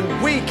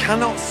and we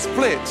cannot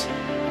split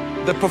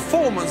the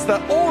performance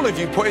that all of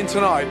you put in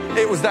tonight.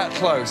 It was that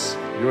close.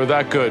 You were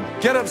that good.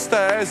 Get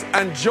upstairs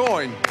and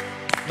join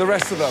the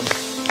rest of them.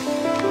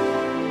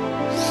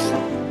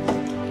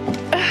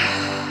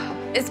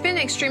 It's been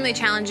extremely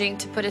challenging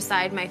to put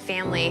aside my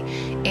family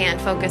and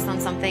focus on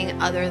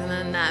something other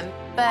than them.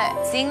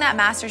 But seeing that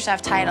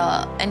MasterChef title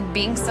and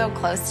being so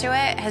close to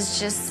it has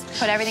just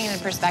put everything into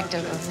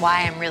perspective of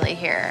why I'm really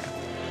here.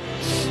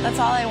 That's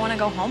all I want to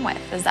go home with,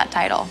 is that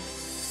title.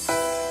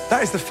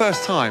 That is the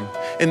first time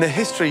in the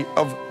history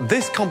of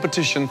this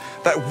competition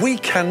that we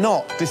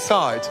cannot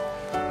decide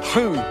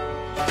who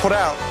put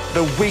out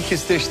the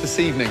weakest dish this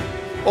evening.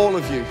 All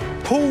of you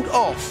pulled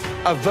off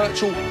a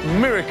virtual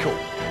miracle.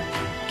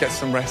 Get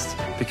some rest,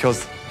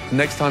 because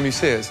next time you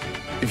see us,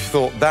 if you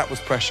thought that was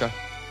pressure,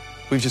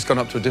 we've just gone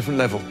up to a different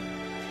level.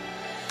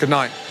 Good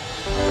night.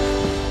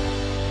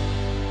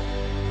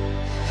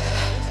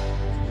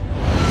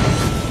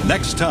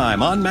 Next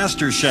time on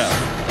MasterChef.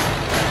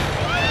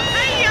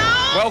 Hey,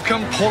 y'all!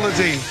 Welcome, Paula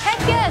Deen. Heck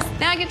yes,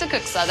 now I get to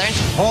cook Southern.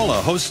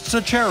 Paula hosts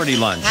a charity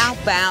lunch. How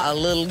about a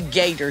little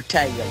gator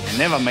tail? I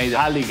never made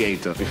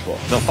alligator before.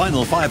 The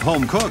final 5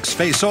 home cooks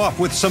face off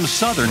with some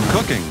Southern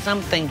cooking.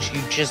 Some things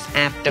you just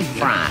have to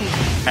fry.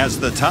 As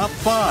the top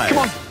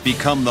 5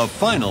 become the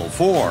final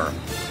 4.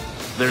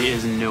 There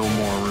is no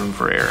more room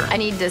for error. I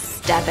need to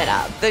step it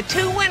up. The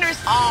 2 winners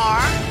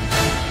are...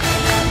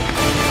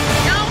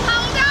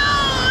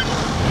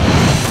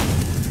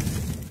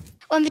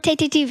 One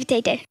potato, 2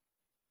 potato.